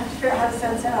might have to figure out how to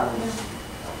sense out.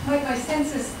 My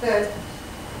sense is that,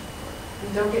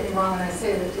 and don't get me wrong when I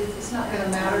say that, it's not going to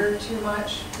matter too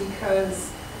much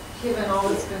because given all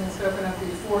that's been spoken of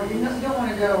before, you don't want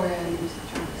to go in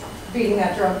beating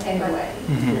that drum anyway.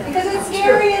 Because it's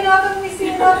scary enough and we see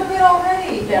enough of it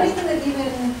already. Yeah. Anything that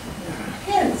even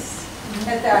hints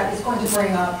at that is going to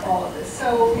bring up all of this.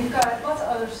 So we've got lots of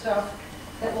other stuff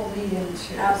that will lead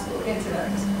into that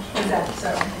discussion. Exactly. So,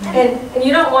 and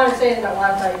you don't want to say anything about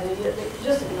wildfire.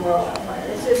 Just ignore wildfire.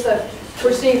 It's a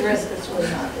perceived risk that's really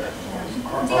not there.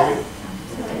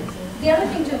 The other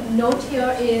thing to note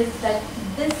here is that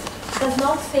this does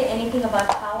not say anything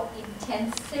about how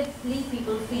intensively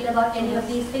people feel about any of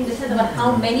these things. It says about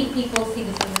how many people see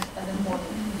this as important.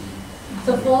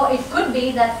 So it could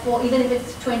be that for even if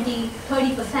it's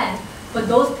 20–30%, for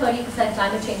those 30%,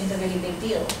 climate change is a really big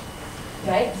deal,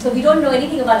 right? So we don't know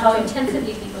anything about how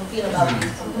intensively people feel about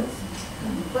these numbers.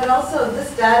 But also,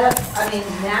 this data, I mean,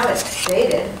 now it's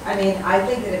dated. I mean, I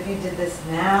think that if you did this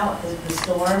now, the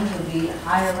storms would be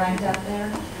higher ranked up there.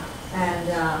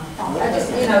 And I just,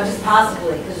 just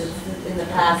possibly, because it's in the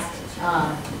past,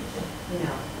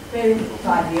 Maybe.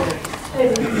 5 years.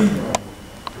 Maybe.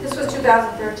 This was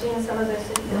 2013, some of this,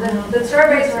 and then the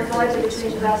surveys were collected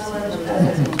between 2011 and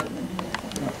 2013.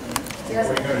 Yes?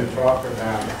 We're going to talk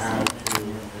about how to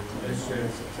listen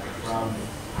from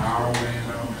our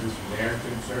landowners, their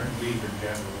concerns, these are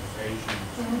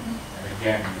generalizations. And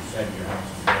again, you said you have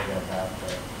some data about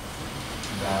the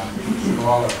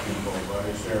smaller people, but are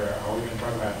we going to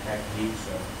talk about techniques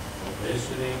of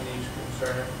eliciting these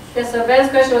concerns? Yes, so Ben's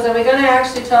question was, are we going to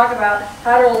actually talk about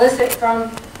how to elicit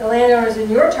from the landowners in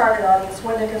your target audience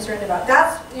what they're concerned about?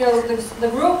 That's, the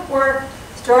group work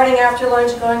starting after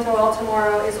lunch, going through all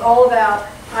tomorrow is all about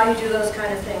how you do those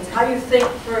kind of things, how you think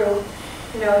through,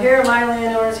 here are my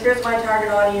landowners, here's my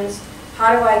target audience,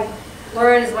 how do I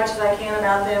learn as much as I can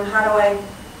about them, how do I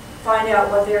find out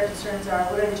what their concerns are.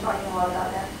 We're going to be talking a lot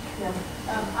about that. Yeah.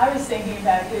 I was thinking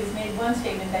about, it was made one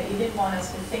statement that you didn't want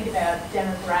us to think about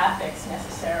demographics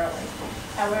necessarily.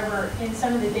 However, in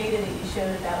some of the data that you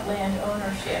showed about land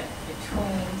ownership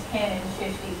between 10 and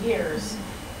 50 years,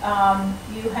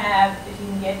 you have, if you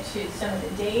can get to some of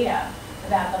the data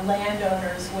about the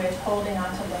landowners with holding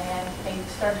onto land, they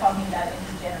start talking about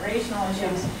intergenerational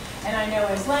issues. And I know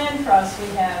as land trusts, we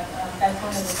have, that's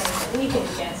one of the things that we hit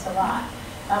against a lot.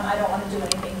 I don't want to do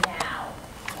anything now,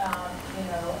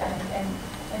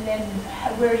 and then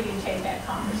where do you take that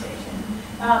conversation?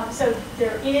 So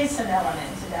there is some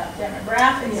elements about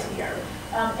demographics here,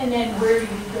 and then where do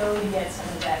you go to get some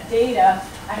of that data?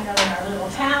 I know in our little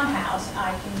townhouse,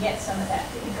 I can get some of that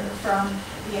data from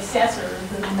the assessor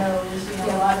who knows,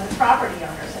 a lot of the property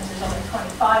owners, since there's only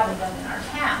 25 of them in our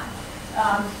town.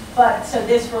 But so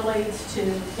this relates to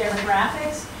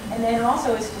demographics, and then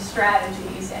also is to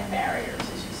strategies and barriers,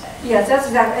 as you say. Yes, that's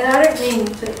exactly, and I don't mean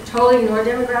to totally ignore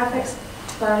demographics,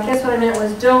 but I guess what I meant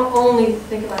was don't only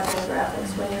think about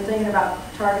demographics when you're thinking about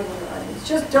targeting your audience.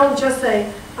 Don't just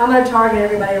say, I'm going to target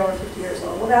everybody over 50 years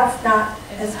old. Well, that's not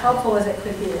as helpful as it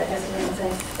could be, I guess is what I'm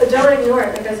saying. But don't ignore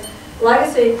it, because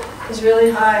legacy is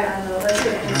really high on the list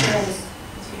of concerns.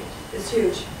 It's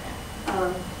huge.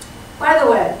 By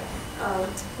the way,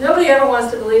 nobody ever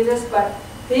wants to believe this, but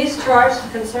these charts,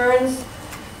 concerns,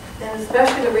 and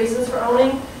especially the reasons for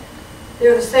owning,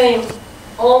 they're the same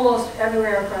almost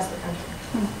everywhere across the country.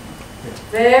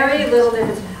 Very little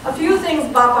difference. A few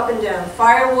things bop up and down.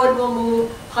 Firewood will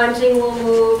move, hunting will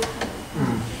move,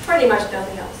 pretty much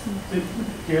nothing else. Do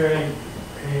you have any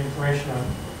information on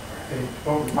they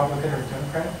vote Republican or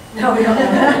Democrat? No, we don't.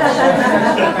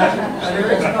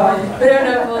 We don't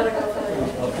know political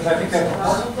affiliation. Because I think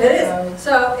that's It is.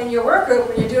 So in your work group,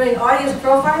 when you're doing audience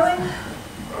profiling,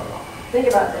 think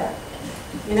about that.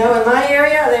 In my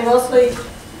area, are they mostly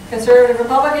conservative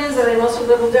Republicans? Are they mostly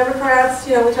liberal Democrats?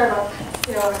 We talk about,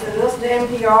 do they listen to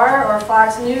NPR or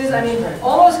Fox News? I mean,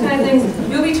 all those kind of things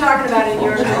you'll be talking about in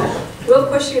your group. We'll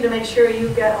push you to make sure you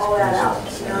get all that out.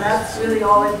 That's really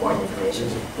all important information.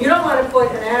 You don't want to put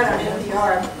an ad on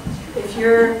NPR if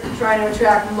you're trying to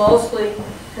attract mostly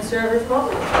conservative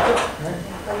Republicans. I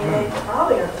mean, they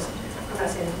probably aren't listening to you. I'm not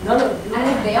saying none of them.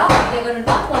 And if they are, they're going to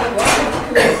not want to work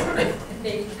with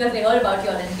you because they heard about you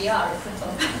on NPR.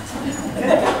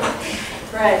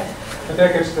 Right. But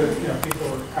that gets to, people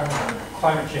are kind of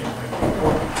climate change might be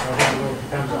important. It really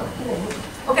depends on it.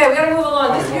 Okay, we got to move along.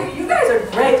 You guys are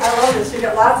great. I love this. You've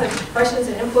got lots of questions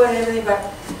and input and everything, but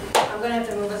I'm going to have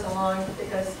to move us along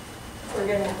because we're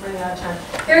running out of time.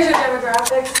 Here's your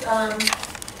demographics.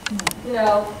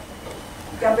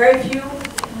 Got very few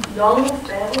young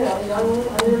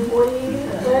under 40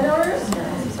 landowners.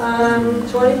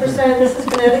 20%, this is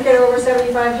Connecticut, over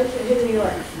 75 hit New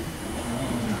York.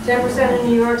 10% in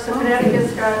New York, so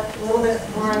Connecticut's got a little bit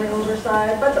more on the older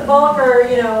side. But the bulk are,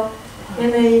 in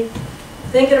the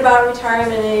thinking about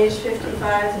retirement age,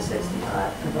 55 to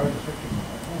 65.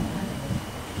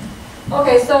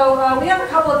 Okay, so we have a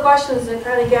couple of questions that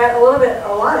kind of get a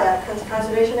lot at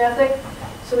conservation ethic.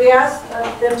 So we asked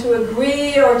them to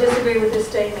agree or disagree with this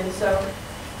statement. So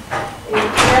in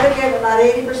Connecticut, about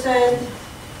 80%,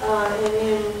 and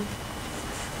in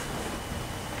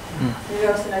New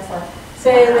York's the next one,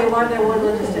 say they want their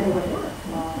woodland to stay woodland.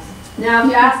 Now, if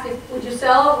you ask, would you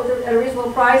sell it at a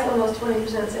reasonable price, almost 20%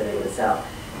 said they would sell.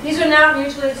 These are not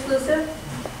mutually exclusive.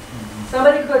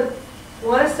 Somebody could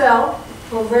want to sell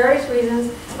for various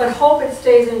reasons, but hope it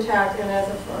stays intact and as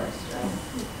a forest.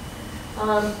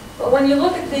 Right? But when you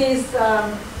look at these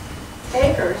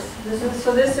acres, this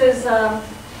is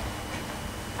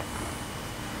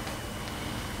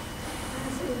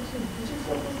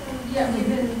Yeah, we've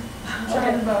been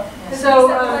trying to vote. So,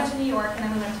 we went to New York and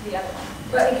then we went to the other one.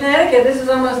 but in Connecticut, this is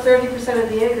almost 30% of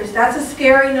the acres. That's a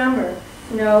scary number.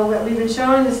 You know, we've been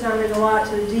showing this number a lot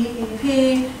to the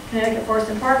DEP, Connecticut Forest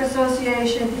and Park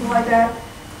Association, people like that.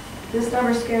 This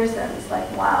number scares them. It's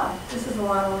like, wow, this is a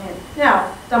lot of land.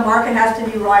 Now, the market has to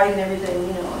be right and everything,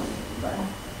 you know. But,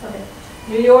 okay.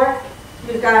 New York,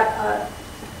 we've got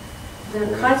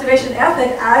the conservation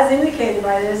ethic, as indicated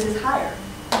by this, is higher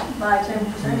by 10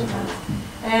 percentage points.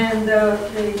 And the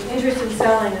interest in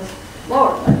selling is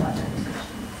lower by 5 percentage points.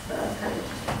 So that's kind of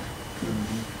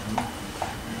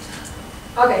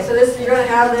okay, so this, you're going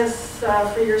to have this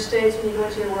for your states when you go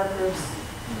to your work groups.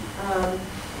 All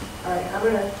right, I'm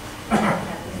going to,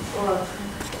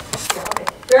 okay.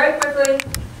 Very quickly,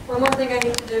 one more thing I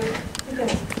need to do. You can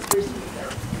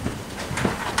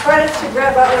credits to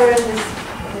Brett Butler and his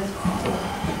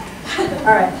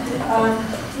all right.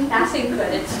 Passing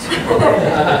credits.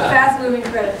 Fast-moving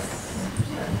credits.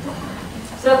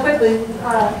 So quickly,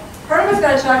 Herman's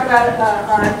going to talk about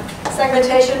our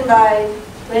segmentation by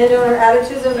landowner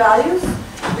attitudes and values,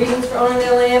 reasons for owning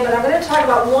their land, but I'm going to talk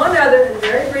about one other, and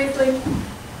very briefly,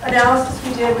 analysis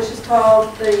we did, which is called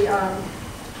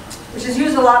which is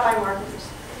used a lot by marketers.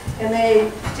 And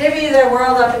they divvy their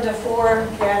world up into 4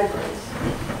 categories.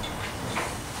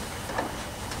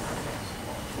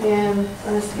 And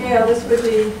on a scale, this would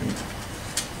be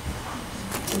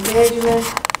engagement,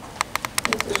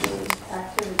 this would be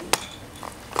activity.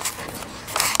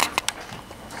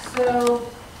 So,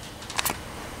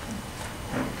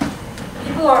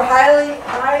 people are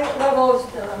high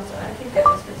levels, no, I'm sorry, I keep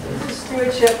getting this mixed up. This is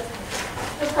stewardship,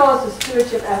 let's call this a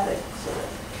stewardship ethic.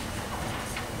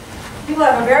 People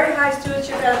have a very high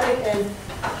stewardship ethic and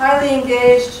highly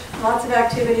engaged, lots of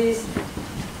activities.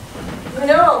 We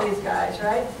know all these guys,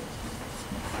 right?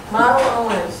 Model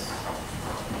owners.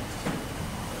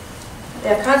 They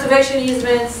have conservation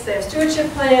easements, they have stewardship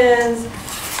plans,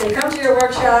 they come to your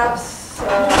workshops,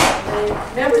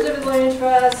 they're members of the land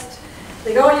trust,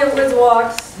 they go on your woods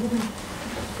walks.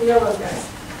 You know those guys.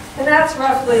 And that's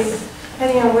roughly,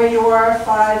 depending on where you are,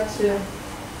 5 to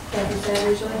 10%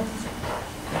 usually.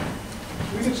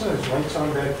 We can set those lights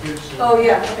on back here. So Oh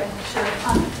yeah, okay, sure.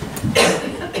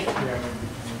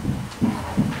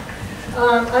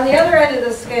 On the other end of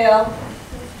the scale,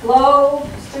 low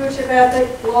stewardship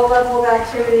ethic, low level of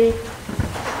activity,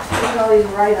 look at all these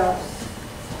write-ups.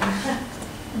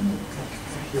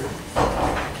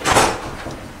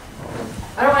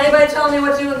 I don't want anybody telling me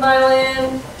what to do with my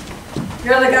land.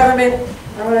 You're the government.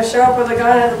 I'm going to show up with a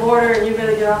gun at the border and you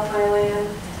better get off my land.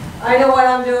 I know what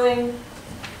I'm doing.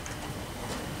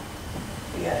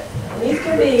 You got it. These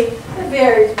can be, it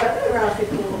varies, but around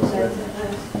 15%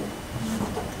 sometimes.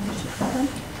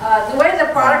 The way the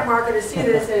product marketers see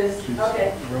this is,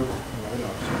 okay,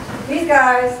 these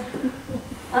guys,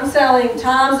 I'm selling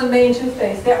Tom's of Maine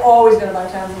toothpaste. They're always going to buy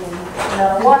Tom's of Maine toothpaste, no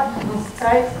matter what,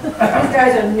 right? These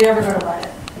guys are never going to buy it.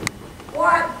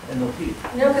 What?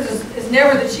 You know, because it's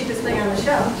never the cheapest thing on the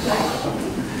shelf,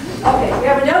 right? Okay, we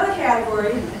have another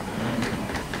category,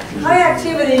 high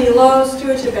activity, low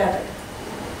stewardship ethic.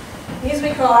 These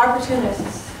we call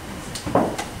opportunists.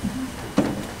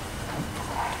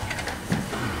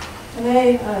 And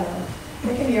they, I don't know,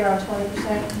 they can be around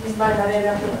 20%. These might not add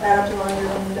up to 100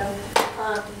 when we're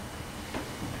done.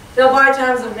 They'll buy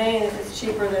Tom's of Maine if it's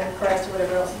cheaper than Crest or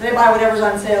whatever else. They buy whatever's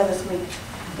on sale this week.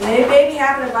 And they maybe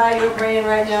happen to buy your brand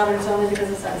right now, but it's only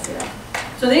because it's on sale.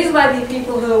 So these might be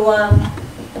people who,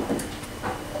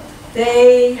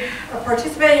 they are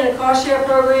participating in a cost share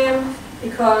program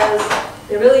because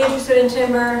they're really interested in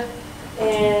timber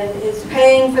and it's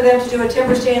paying for them to do a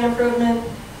timber stand improvement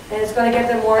and it's going to get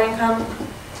them more income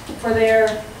for their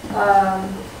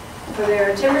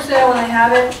timber sale when they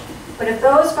have it. But if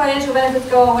those financial benefits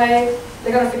go away,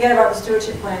 they're going to forget about the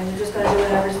stewardship plan. They're just going to do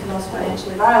whatever's the most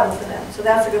financially viable for them. So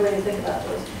that's a good way to think about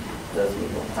those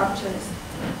people, opportunities.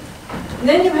 And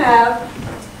then you have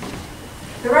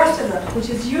the rest of them, which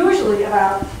is usually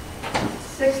about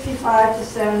 65 to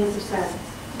 70%.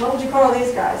 What would you call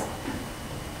these guys?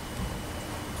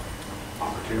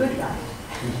 Good guys.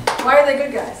 Why are they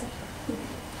good guys?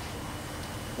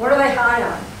 What are they high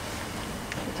on?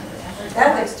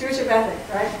 Ethics, stewardship ethic,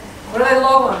 right? What are they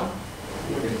low on?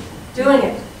 Doing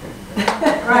it.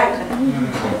 Right.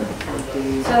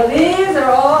 So these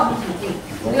are all,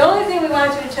 the only thing we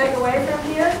want you to take away from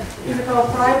here is they're called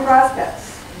prime prospects.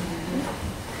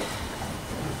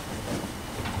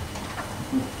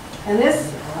 And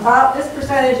this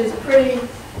percentage is pretty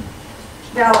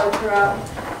valid throughout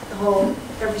the whole,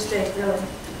 every state, really.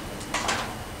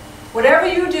 Whatever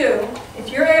you do, if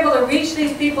you're able to reach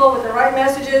these people with the right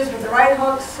messages, with the right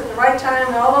hooks, at the right time,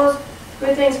 and all those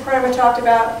good things Kramer talked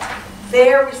about,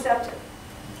 they're receptive.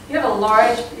 You have a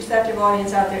large receptive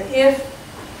audience out there if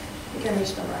you can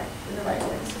reach them right, in the right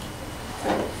ways.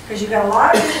 Because you've got a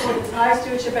lot of people with this high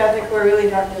stewardship ethic who are really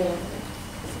not doing anything.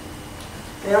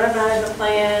 They don't have management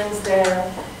plans,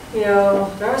 they're, you know,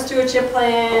 don't have a stewardship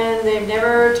plan, they've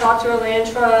never talked to a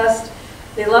land trust,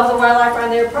 they love the wildlife on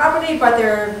their property, but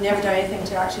they're never done anything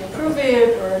to actually improve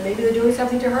it, or maybe they're doing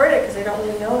something to hurt it because they don't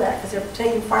really know that, because they're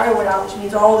taking firewood out, which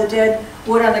means all the dead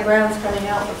wood on the ground is coming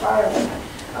out for firewood.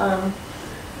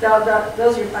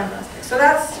 Those are your prime prospects. So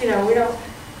that's, you know, we don't,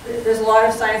 there's a lot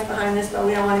of science behind this, but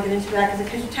we don't want to get into that because it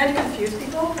can tend to confuse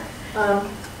people.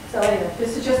 So anyway,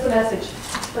 this is just the message.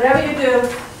 Whatever you do,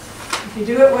 if you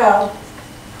do it well,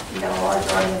 you got a large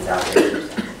audience out there.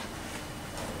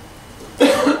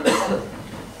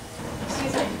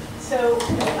 Excuse me. So,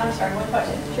 I'm sorry, one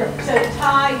question. Sure. So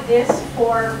tie this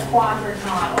four-quadrant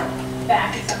model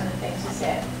back to some of the things you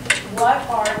said. What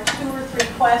are 2 or 3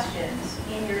 questions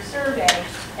in your survey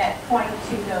that point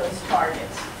to those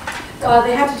targets?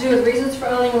 They have to do with reasons for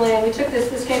owning land. We took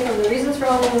this came from the reasons for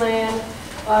owning land,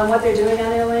 what they're doing on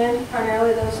their land,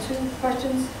 primarily those 2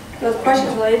 questions. Those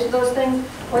questions related to those things,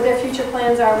 what their future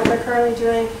plans are, what they're currently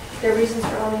doing, their reasons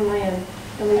for owning land.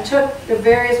 And we took the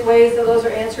various ways that those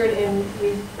are answered and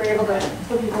we were able to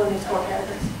put people in these 4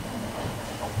 categories.